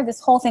standing there, this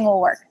whole thing will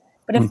work.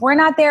 But if we're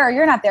not there or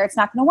you're not there, it's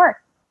not going to work.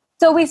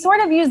 So we sort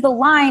of use the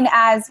line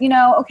as,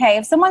 okay,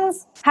 if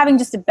someone's having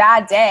just a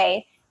bad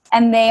day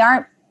and they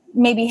aren't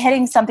maybe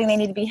hitting something they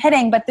need to be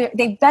hitting, but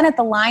they've been at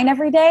the line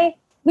every day,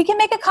 we can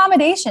make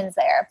accommodations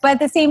there. But at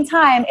the same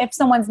time, if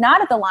someone's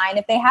not at the line,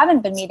 if they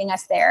haven't been meeting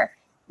us there,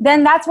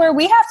 then that's where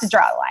we have to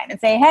draw the line and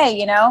say, hey,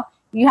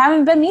 you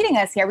haven't been meeting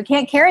us here. We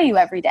can't carry you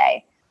every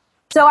day.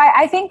 So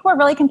I think we're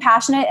really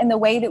compassionate in the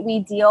way that we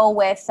deal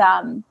with,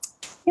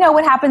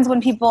 what happens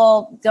when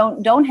people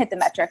don't hit the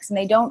metrics and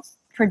they don't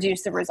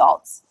produce the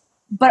results,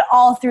 but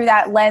all through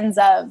that lens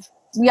of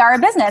we are a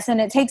business and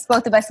it takes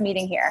both of us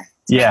meeting here.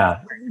 Yeah.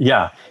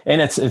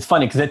 And it's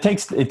funny because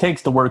it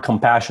takes the word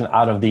compassion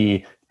out of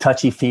the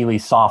touchy-feely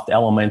soft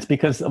elements,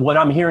 because what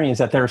I'm hearing is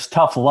that there's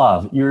tough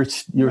love. You're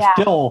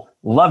still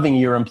loving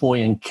your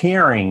employee and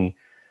caring,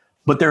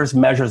 but there's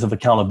measures of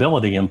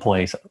accountability in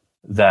place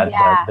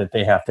that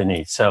they have to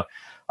need. So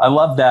I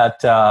love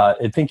that.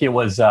 I think it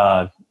was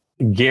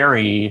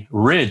Gary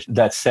Ridge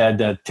that said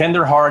that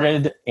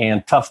tenderhearted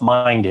and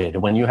tough-minded.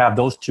 When you have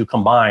those two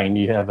combined,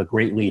 you have a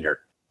great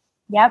leader.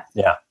 Yep.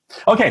 Yeah.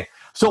 Okay.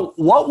 So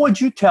what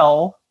would you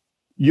tell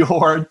your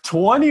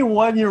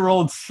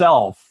 21-year-old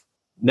self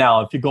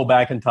now, if you go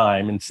back in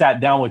time and sat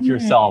down with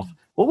yourself,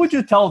 what would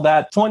you tell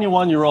that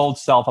 21-year-old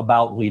self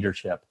about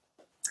leadership?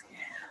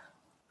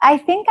 I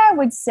think I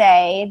would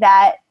say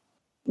that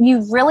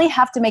you really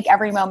have to make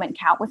every moment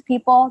count with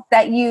people.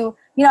 That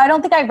I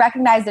don't think I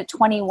recognized at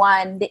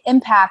 21 the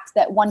impact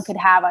that one could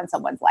have on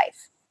someone's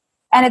life.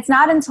 And it's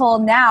not until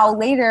now,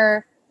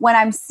 later, when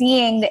I'm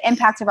seeing the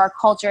impact of our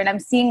culture and I'm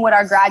seeing what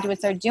our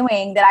graduates are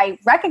doing, that I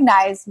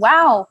recognize,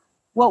 wow,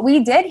 what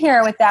we did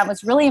here with them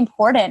was really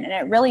important and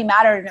it really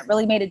mattered and it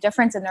really made a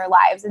difference in their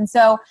lives. And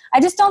so I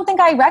just don't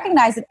think I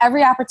recognize that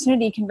every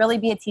opportunity can really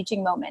be a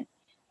teaching moment.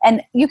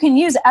 And you can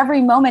use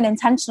every moment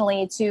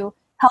intentionally to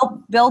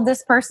help build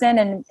this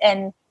person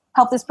and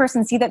help this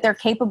person see that they're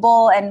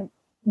capable and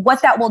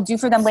what that will do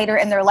for them later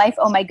in their life.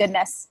 Oh my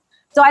goodness.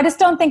 So I just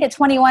don't think at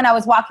 21 I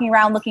was walking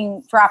around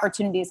looking for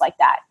opportunities like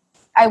that.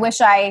 I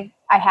wish I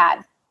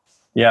had.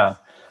 Yeah.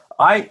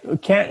 I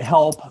can't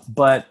help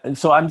but,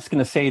 so I'm just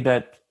going to say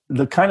that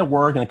the kind of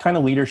work and the kind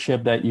of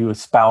leadership that you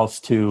espouse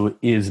to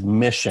is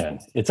mission.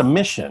 It's a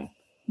mission.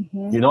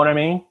 You know what I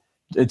mean?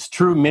 It's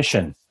true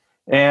mission.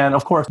 And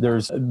of course,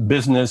 there's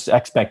business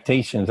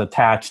expectations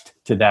attached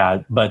to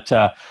that. But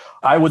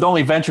I would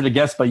only venture to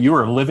guess, but you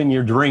are living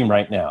your dream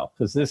right now.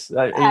 Because this,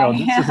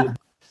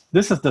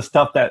 this is the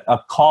stuff that a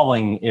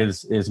calling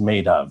is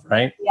made of,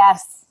 right?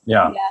 Yes.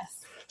 Yeah.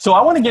 Yes. So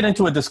I want to get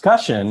into a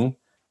discussion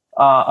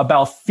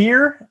about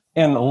fear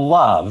and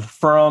love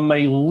from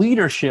a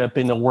leadership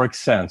in the work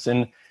sense.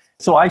 And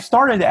so I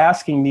started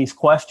asking these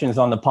questions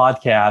on the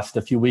podcast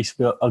a few weeks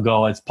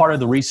ago as part of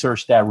the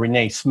research that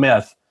Renee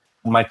Smith,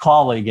 my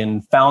colleague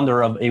and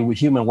founder of A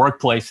Human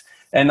Workplace,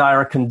 and I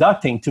are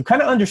conducting to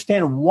kind of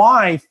understand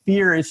why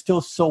fear is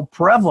still so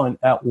prevalent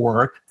at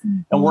work.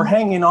 Mm-hmm. And we're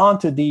hanging on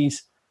to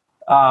these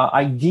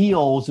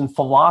ideals and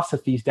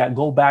philosophies that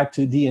go back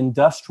to the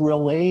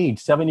industrial age,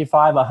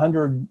 75,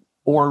 100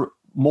 or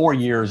more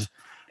years.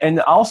 And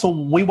also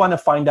we want to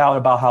find out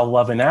about how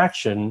love in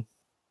action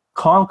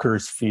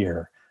conquers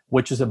fear,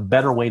 which is a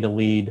better way to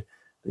lead,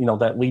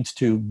 that leads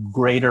to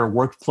greater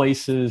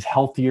workplaces,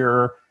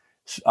 healthier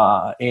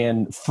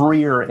and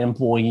freer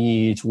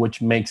employees,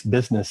 which makes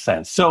business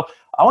sense. So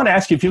I want to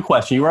ask you a few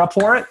questions. You were up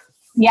for it?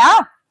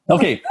 Yeah.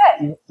 Okay.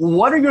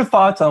 What are your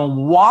thoughts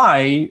on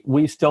why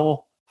we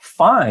still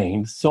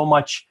find so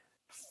much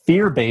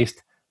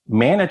fear-based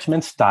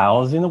management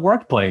styles in the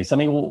workplace? I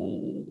mean,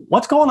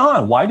 what's going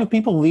on? Why do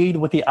people lead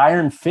with the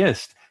iron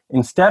fist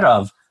instead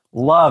of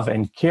love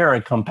and care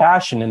and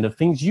compassion and the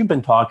things you've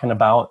been talking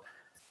about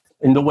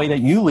in the way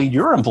that you lead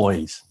your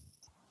employees?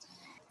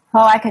 Oh,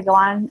 I could go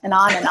on and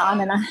on and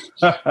on and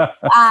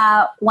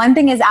on. One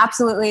thing is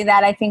absolutely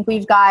that I think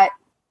we've got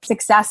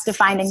success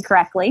defined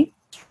incorrectly.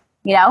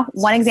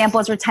 One example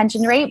is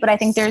retention rate, but I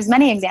think there's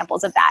many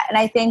examples of that. And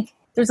I think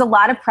there's a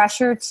lot of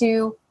pressure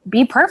to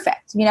be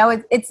perfect.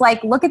 It's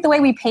like, look at the way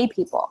we pay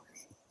people.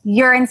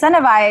 You're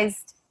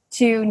incentivized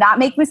to not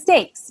make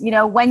mistakes.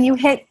 When you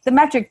hit the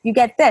metric, you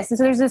get this. And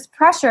so there's this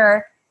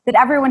pressure that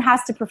everyone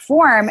has to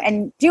perform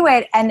and do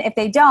it. And if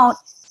they don't,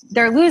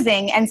 they're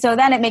losing. And so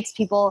then it makes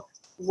people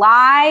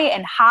lie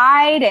and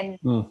hide and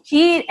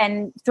cheat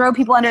and throw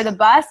people under the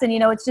bus. And,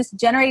 it's just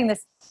generating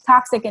this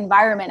toxic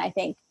environment, I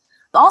think.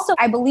 Also,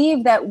 I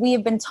believe that we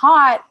have been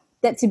taught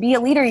that to be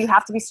a leader, you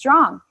have to be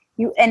strong.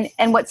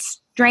 And what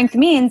strength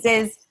means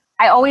is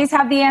I always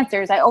have the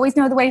answers. I always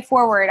know the way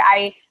forward.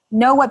 I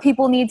know what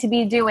people need to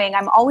be doing.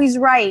 I'm always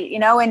right,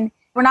 and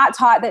we're not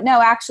taught that,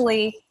 no,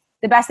 actually,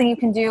 the best thing you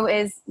can do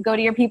is go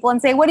to your people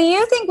and say, what do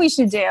you think we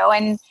should do?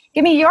 And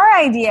give me your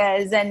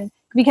ideas. And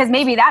because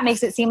maybe that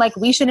makes it seem like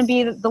we shouldn't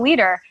be the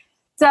leader.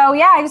 So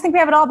yeah, I just think we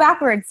have it all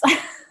backwards.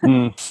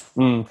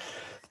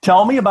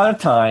 Tell me about a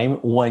time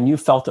when you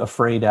felt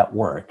afraid at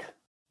work.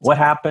 What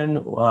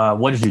happened?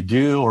 What did you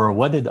do, or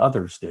what did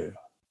others do?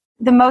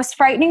 The most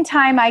frightening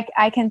time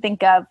I can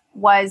think of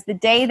was the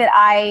day that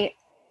I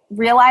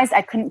realized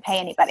I couldn't pay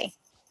anybody.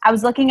 I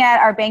was looking at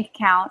our bank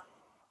account,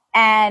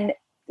 and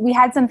we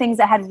had some things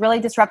that had really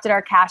disrupted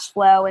our cash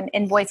flow and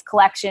invoice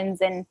collections,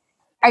 and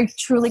I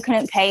truly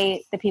couldn't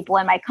pay the people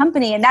in my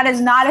company. And that is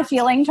not a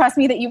feeling, trust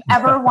me, that you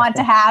ever want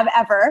to have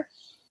ever.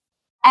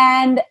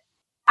 And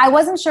I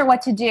wasn't sure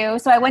what to do.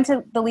 So I went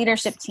to the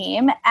leadership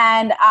team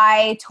and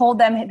I told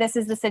them, this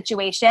is the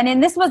situation.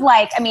 And this was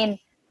like,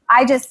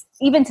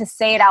 even to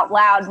say it out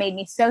loud made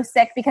me so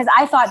sick, because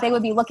I thought they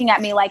would be looking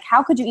at me like,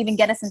 how could you even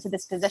get us into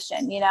this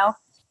position,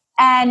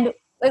 And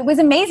it was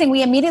amazing.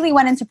 We immediately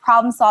went into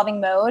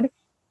problem-solving mode.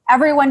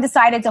 Everyone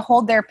decided to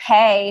hold their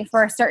pay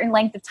for a certain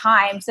length of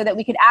time so that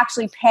we could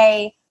actually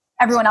pay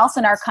everyone else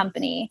in our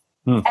company.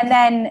 And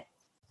then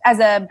as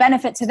a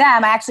benefit to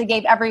them, I actually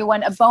gave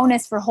everyone a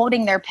bonus for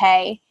holding their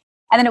pay.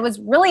 And then it was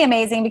really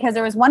amazing because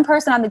there was one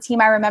person on the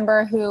team I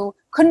remember who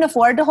couldn't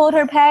afford to hold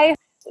her pay.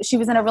 She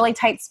was in a really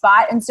tight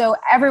spot. And so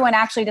everyone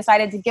actually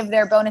decided to give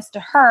their bonus to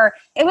her.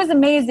 It was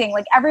amazing.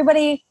 Like,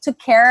 everybody took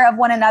care of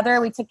one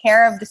another. We took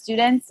care of the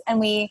students and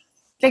we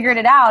figured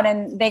it out,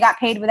 and they got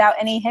paid without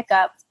any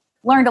hiccups.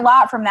 Learned a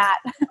lot from that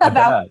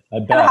about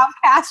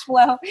cash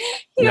flow.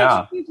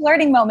 Huge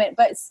learning moment,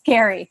 but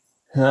scary.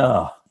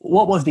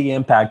 What was the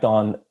impact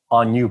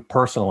on you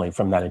personally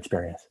from that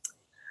experience?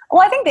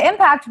 Well, I think the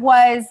impact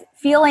was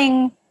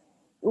feeling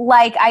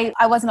like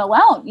I wasn't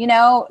alone,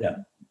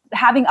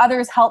 having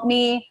others help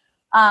me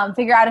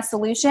figure out a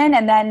solution,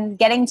 and then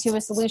getting to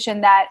a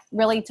solution that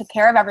really took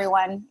care of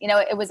everyone.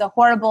 It was a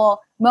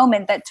horrible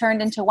moment that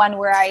turned into one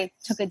where I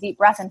took a deep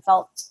breath and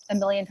felt a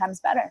million times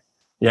better.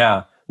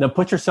 Yeah. Now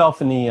put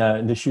yourself in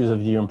the shoes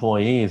of your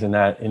employees in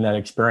that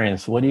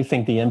experience. What do you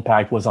think the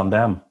impact was on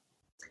them?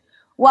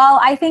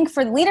 Well, I think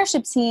for the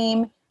leadership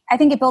team, I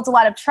think it built a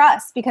lot of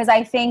trust, because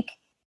I think,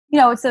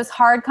 it's those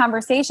hard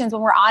conversations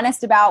when we're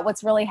honest about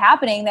what's really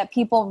happening that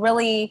people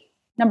really,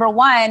 number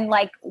one,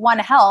 want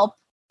to help,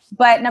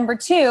 but number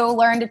two,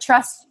 learn to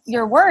trust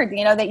your word,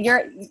 that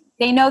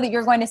they know that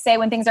you're going to say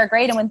when things are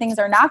great and when things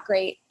are not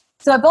great.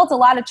 So it built a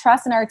lot of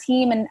trust in our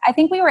team. And I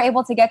think we were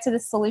able to get to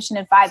this solution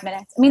in 5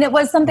 minutes. It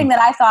was something that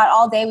I thought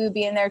all day we would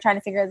be in there trying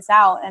to figure this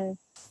out. And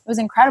it was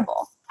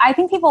incredible. I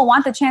think people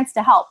want the chance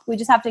to help. We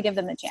just have to give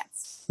them the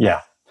chance.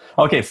 Yeah.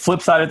 Okay. Flip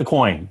side of the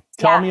coin.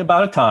 Tell me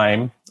about a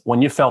time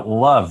when you felt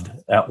loved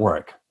at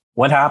work.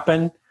 What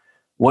happened?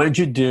 What did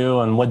you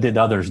do? And what did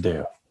others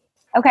do?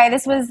 Okay.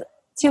 This was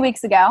 2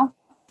 weeks ago.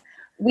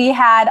 We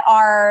had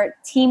our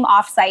team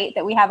offsite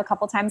that we have a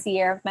couple times a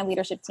year with my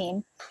leadership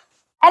team.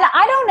 And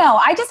I don't know.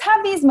 I just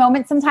have these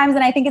moments sometimes,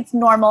 and I think it's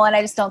normal, and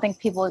I just don't think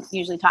people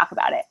usually talk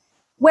about it,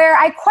 where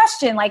I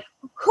question, like,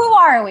 who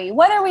are we?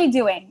 What are we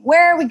doing?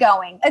 Where are we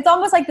going? It's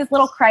almost like this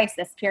little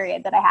crisis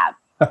period that I have.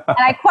 And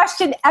I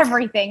question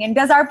everything. And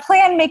does our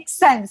plan make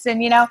sense?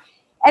 And,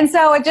 and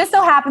so it just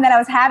so happened that I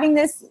was having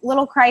this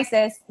little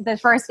crisis the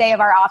first day of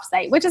our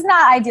offsite, which is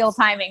not ideal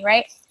timing,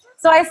 right?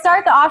 So I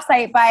start the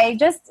offsite by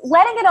just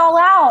letting it all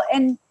out.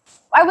 And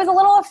I was a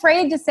little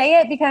afraid to say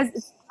it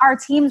because our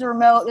team's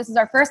remote. This is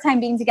our first time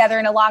being together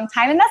in a long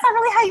time. And that's not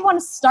really how you want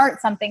to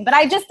start something. But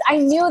I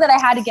knew that I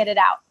had to get it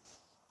out.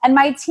 And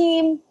my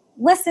team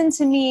listened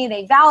to me.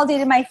 They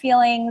validated my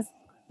feelings.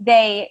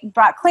 They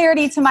brought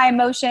clarity to my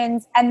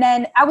emotions. And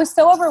then I was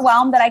so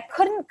overwhelmed that I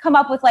couldn't come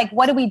up with, like,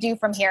 what do we do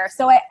from here?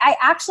 So I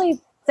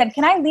actually said,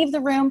 can I leave the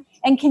room?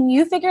 And can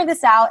you figure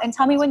this out and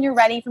tell me when you're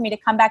ready for me to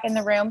come back in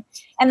the room?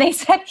 And they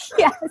said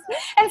yes.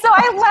 And so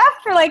I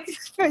left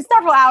for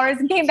several hours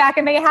and came back,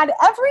 and they had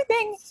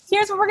everything.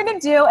 Here's what we're going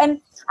to do.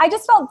 And I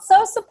just felt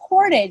so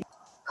supported.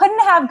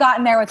 Couldn't have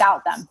gotten there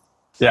without them.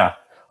 Yeah.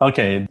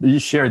 Okay. You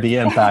shared the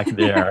impact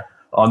there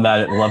on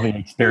that loving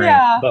experience.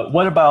 Yeah. But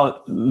what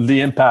about the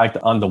impact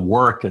on the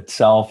work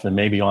itself and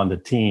maybe on the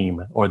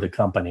team or the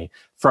company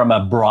from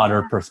a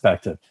broader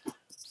perspective?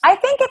 I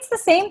think it's the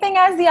same thing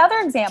as the other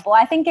example.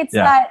 I think it's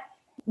that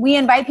we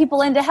invite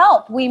people in to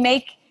help. We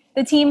make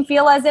the team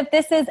feel as if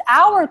this is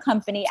our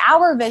company,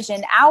 our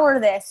vision, our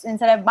this,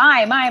 instead of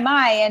my.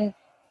 And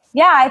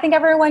yeah, I think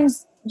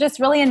everyone's just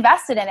really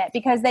invested in it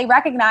because they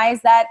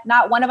recognize that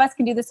not one of us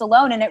can do this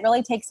alone. And it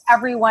really takes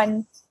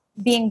everyone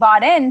being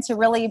bought in to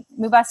really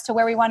move us to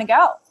where we want to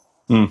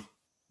go.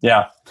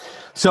 Yeah.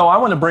 So I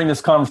want to bring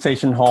this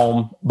conversation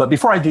home. But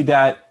before I do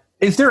that,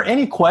 is there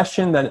any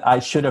question that I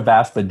should have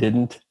asked but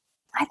didn't?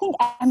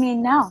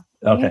 No.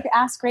 Okay. You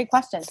ask great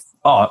questions.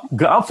 Oh,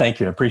 thank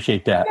you. I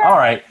appreciate that. Sure. All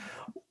right.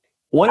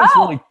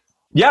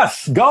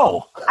 Yes,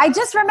 go. I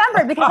just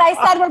remembered because I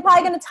said we're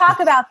probably going to talk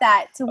about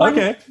that. So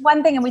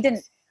one thing, and we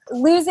didn't.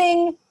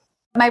 Losing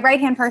my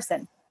right-hand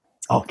person.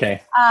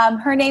 Okay.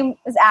 Her name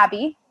is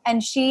Abby,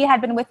 and she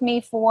had been with me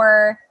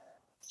for,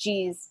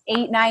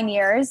 8-9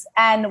 years.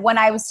 And when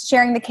I was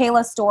sharing the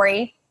Kayla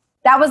story,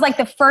 that was like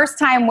the first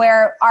time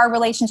where our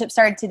relationship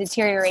started to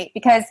deteriorate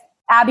because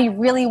Abby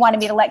really wanted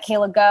me to let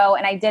Kayla go,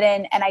 and I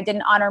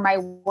didn't honor my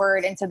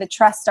word. And so the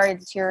trust started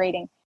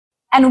deteriorating.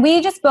 And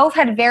we just both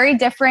had very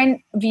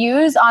different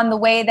views on the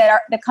way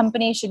that the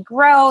company should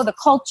grow, the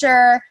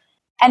culture.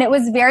 And it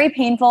was very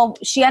painful.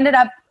 She ended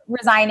up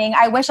resigning.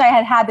 I wish I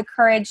had had the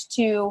courage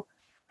to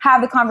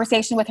have the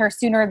conversation with her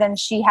sooner than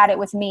she had it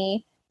with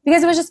me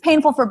because it was just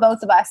painful for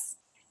both of us.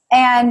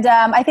 And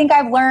I think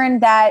I've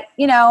learned that,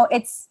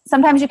 it's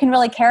sometimes you can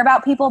really care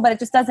about people, but it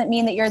just doesn't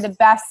mean that you're the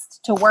best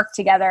to work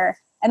together.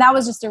 And that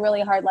was just a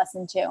really hard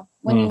lesson too,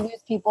 when you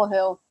lose people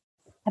who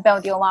have been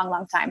with you a long,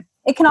 long time.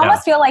 It can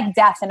almost feel like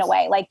death in a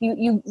way. Like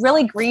you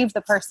really grieve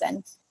the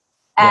person,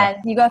 and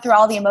you go through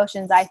all the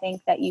emotions, I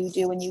think, that you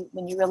do when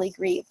you really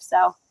grieve.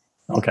 So.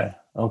 Okay.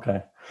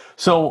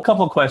 So a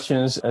couple of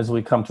questions as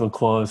we come to a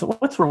close.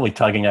 What's really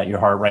tugging at your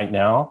heart right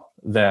now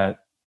that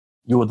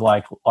you would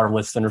like our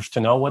listeners to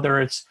know, whether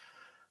it's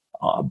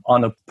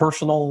on a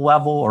personal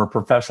level or a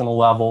professional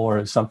level, or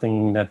it's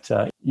something that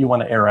you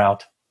want to air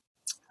out?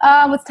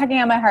 What's tugging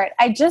at my heart?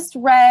 I just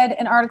read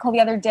an article the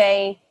other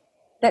day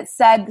that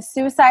said the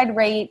suicide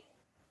rate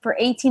for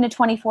 18 to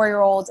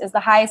 24-year-olds is the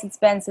highest it's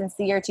been since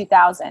the year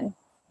 2000.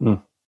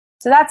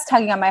 So that's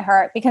tugging on my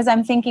heart because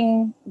I'm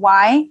thinking,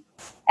 why?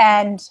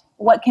 And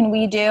what can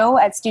we do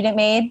at Student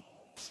Made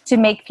to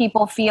make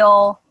people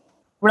feel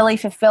really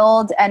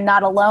fulfilled and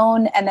not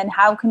alone? And then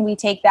how can we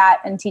take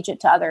that and teach it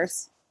to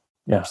others?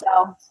 Yeah.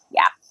 So,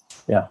 yeah.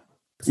 Yeah.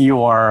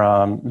 You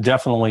are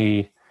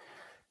definitely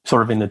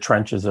sort of in the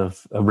trenches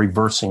of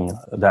reversing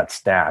that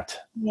stat.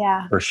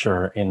 Yeah. For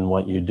sure, in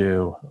what you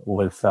do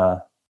with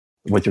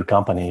your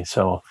company.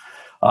 So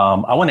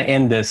I want to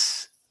end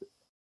this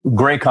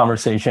great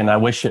conversation. I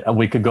wish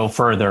we could go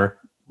further,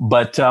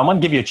 but I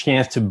want to give you a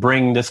chance to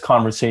bring this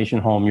conversation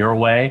home your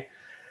way.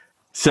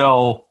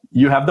 So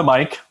you have the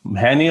mic. I'm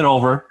handing it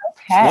over.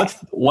 Okay.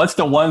 What's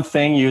the one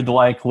thing you'd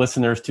like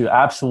listeners to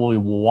absolutely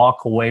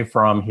walk away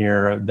from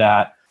here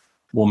that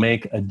will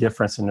make a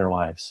difference in their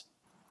lives?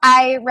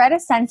 I read a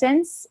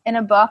sentence in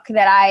a book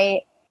that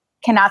I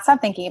cannot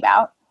stop thinking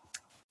about.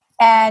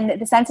 And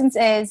the sentence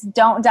is,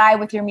 don't die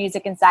with your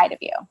music inside of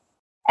you.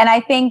 And I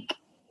think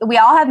we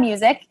all have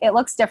music. It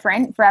looks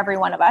different for every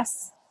one of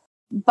us.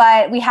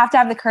 But we have to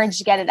have the courage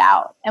to get it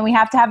out. And we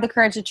have to have the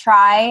courage to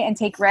try and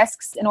take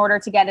risks in order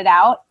to get it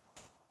out.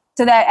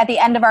 So that at the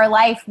end of our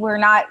life, we're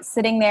not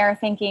sitting there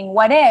thinking,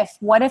 what if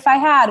I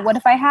had, what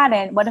if I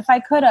hadn't, what if I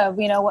could have,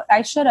 what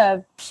I should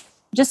have.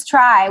 Just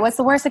try. What's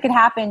the worst that could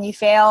happen? You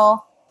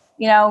fail.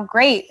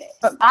 Great.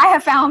 But I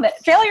have found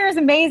that failure is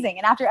amazing.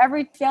 And after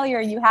every failure,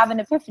 you have an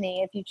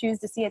epiphany if you choose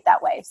to see it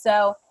that way.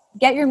 So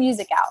get your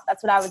music out.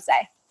 That's what I would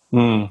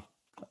say.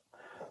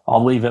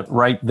 I'll leave it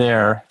right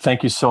there.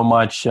 Thank you so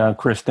much,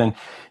 Kristen.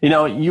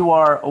 You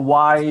are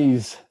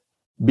wise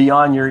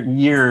beyond your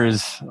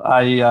years.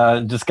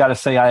 I just got to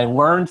say, I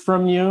learned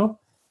from you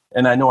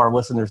and I know our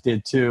listeners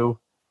did too.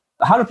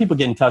 How do people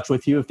get in touch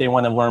with you if they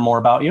want to learn more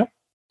about you?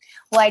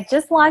 Well, I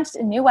just launched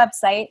a new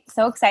website.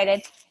 So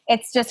excited.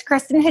 It's just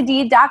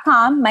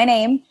KristenHadid.com, my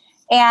name.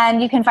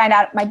 And you can find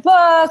out my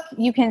book.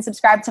 You can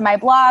subscribe to my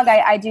blog.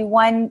 I do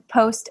one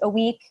post a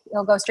week.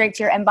 It'll go straight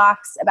to your inbox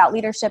about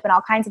leadership and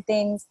all kinds of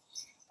things.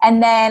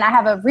 And then I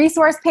have a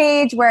resource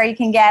page where you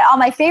can get all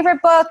my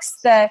favorite books,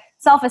 the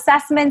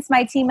self-assessments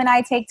my team and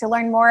I take to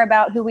learn more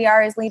about who we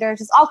are as leaders,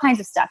 just all kinds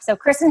of stuff. So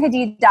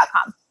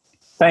KristenHadid.com.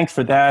 Thanks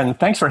for that. And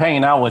thanks for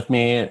hanging out with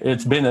me.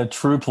 It's been a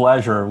true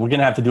pleasure. We're going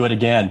to have to do it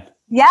again.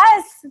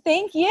 Yes.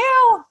 Thank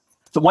you.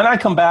 So when I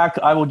come back,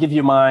 I will give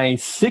you my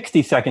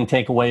 60-second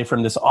takeaway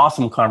from this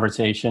awesome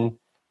conversation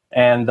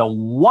and the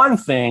one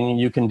thing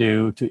you can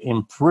do to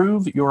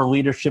improve your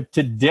leadership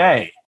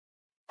today.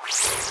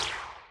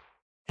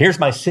 Here's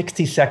my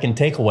 60-second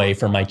takeaway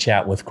from my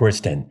chat with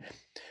Kristen.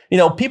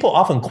 People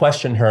often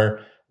question her,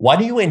 why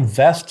do you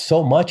invest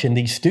so much in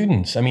these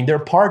students? I mean, they're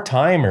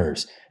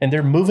part-timers and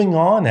they're moving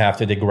on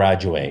after they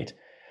graduate.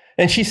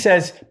 And she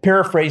says,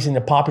 paraphrasing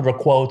the popular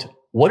quote,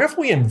 what if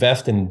we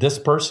invest in this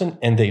person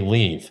and they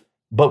leave?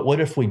 But what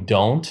if we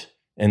don't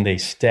and they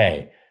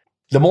stay?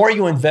 The more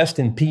you invest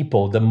in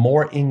people, the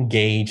more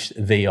engaged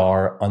they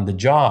are on the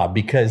job,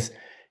 because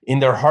in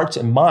their hearts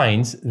and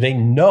minds, they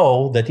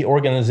know that the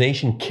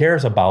organization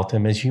cares about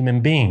them as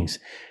human beings.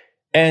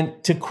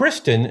 And to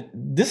Kristen,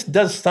 this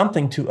does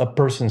something to a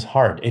person's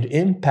heart. It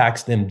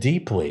impacts them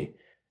deeply,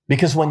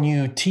 because when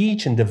you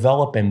teach and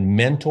develop and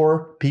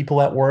mentor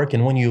people at work,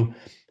 and when you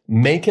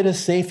make it a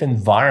safe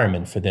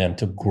environment for them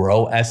to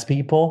grow as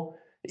people,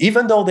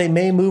 even though they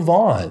may move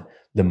on,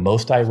 the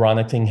most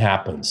ironic thing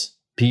happens.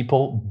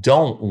 People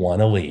don't want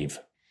to leave.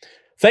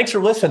 Thanks for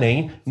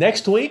listening.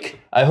 Next week,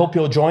 I hope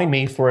you'll join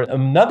me for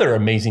another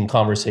amazing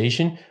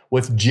conversation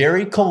with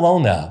Jerry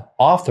Colonna,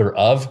 author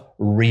of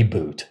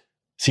Reboot.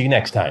 See you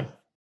next time.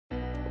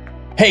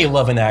 Hey,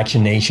 Love in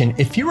Action Nation.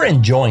 If you're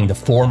enjoying the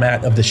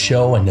format of the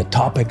show and the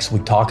topics we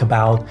talk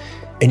about,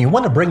 and you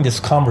want to bring this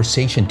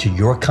conversation to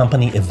your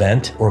company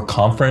event or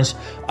conference,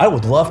 I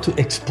would love to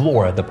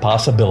explore the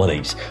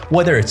possibilities.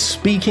 Whether it's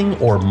speaking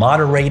or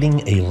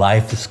moderating a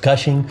live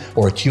discussion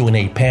or a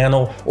Q&A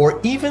panel, or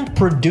even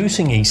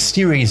producing a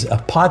series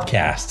of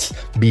podcasts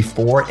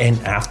before and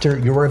after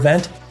your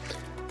event,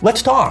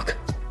 let's talk.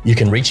 You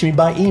can reach me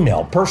by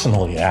email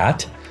personally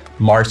at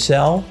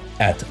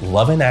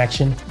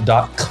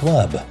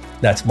marcel@loveinaction.club.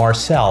 That's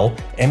Marcel,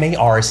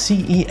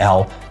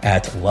 Marcel,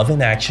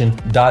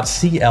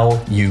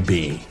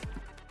 @loveinaction.club.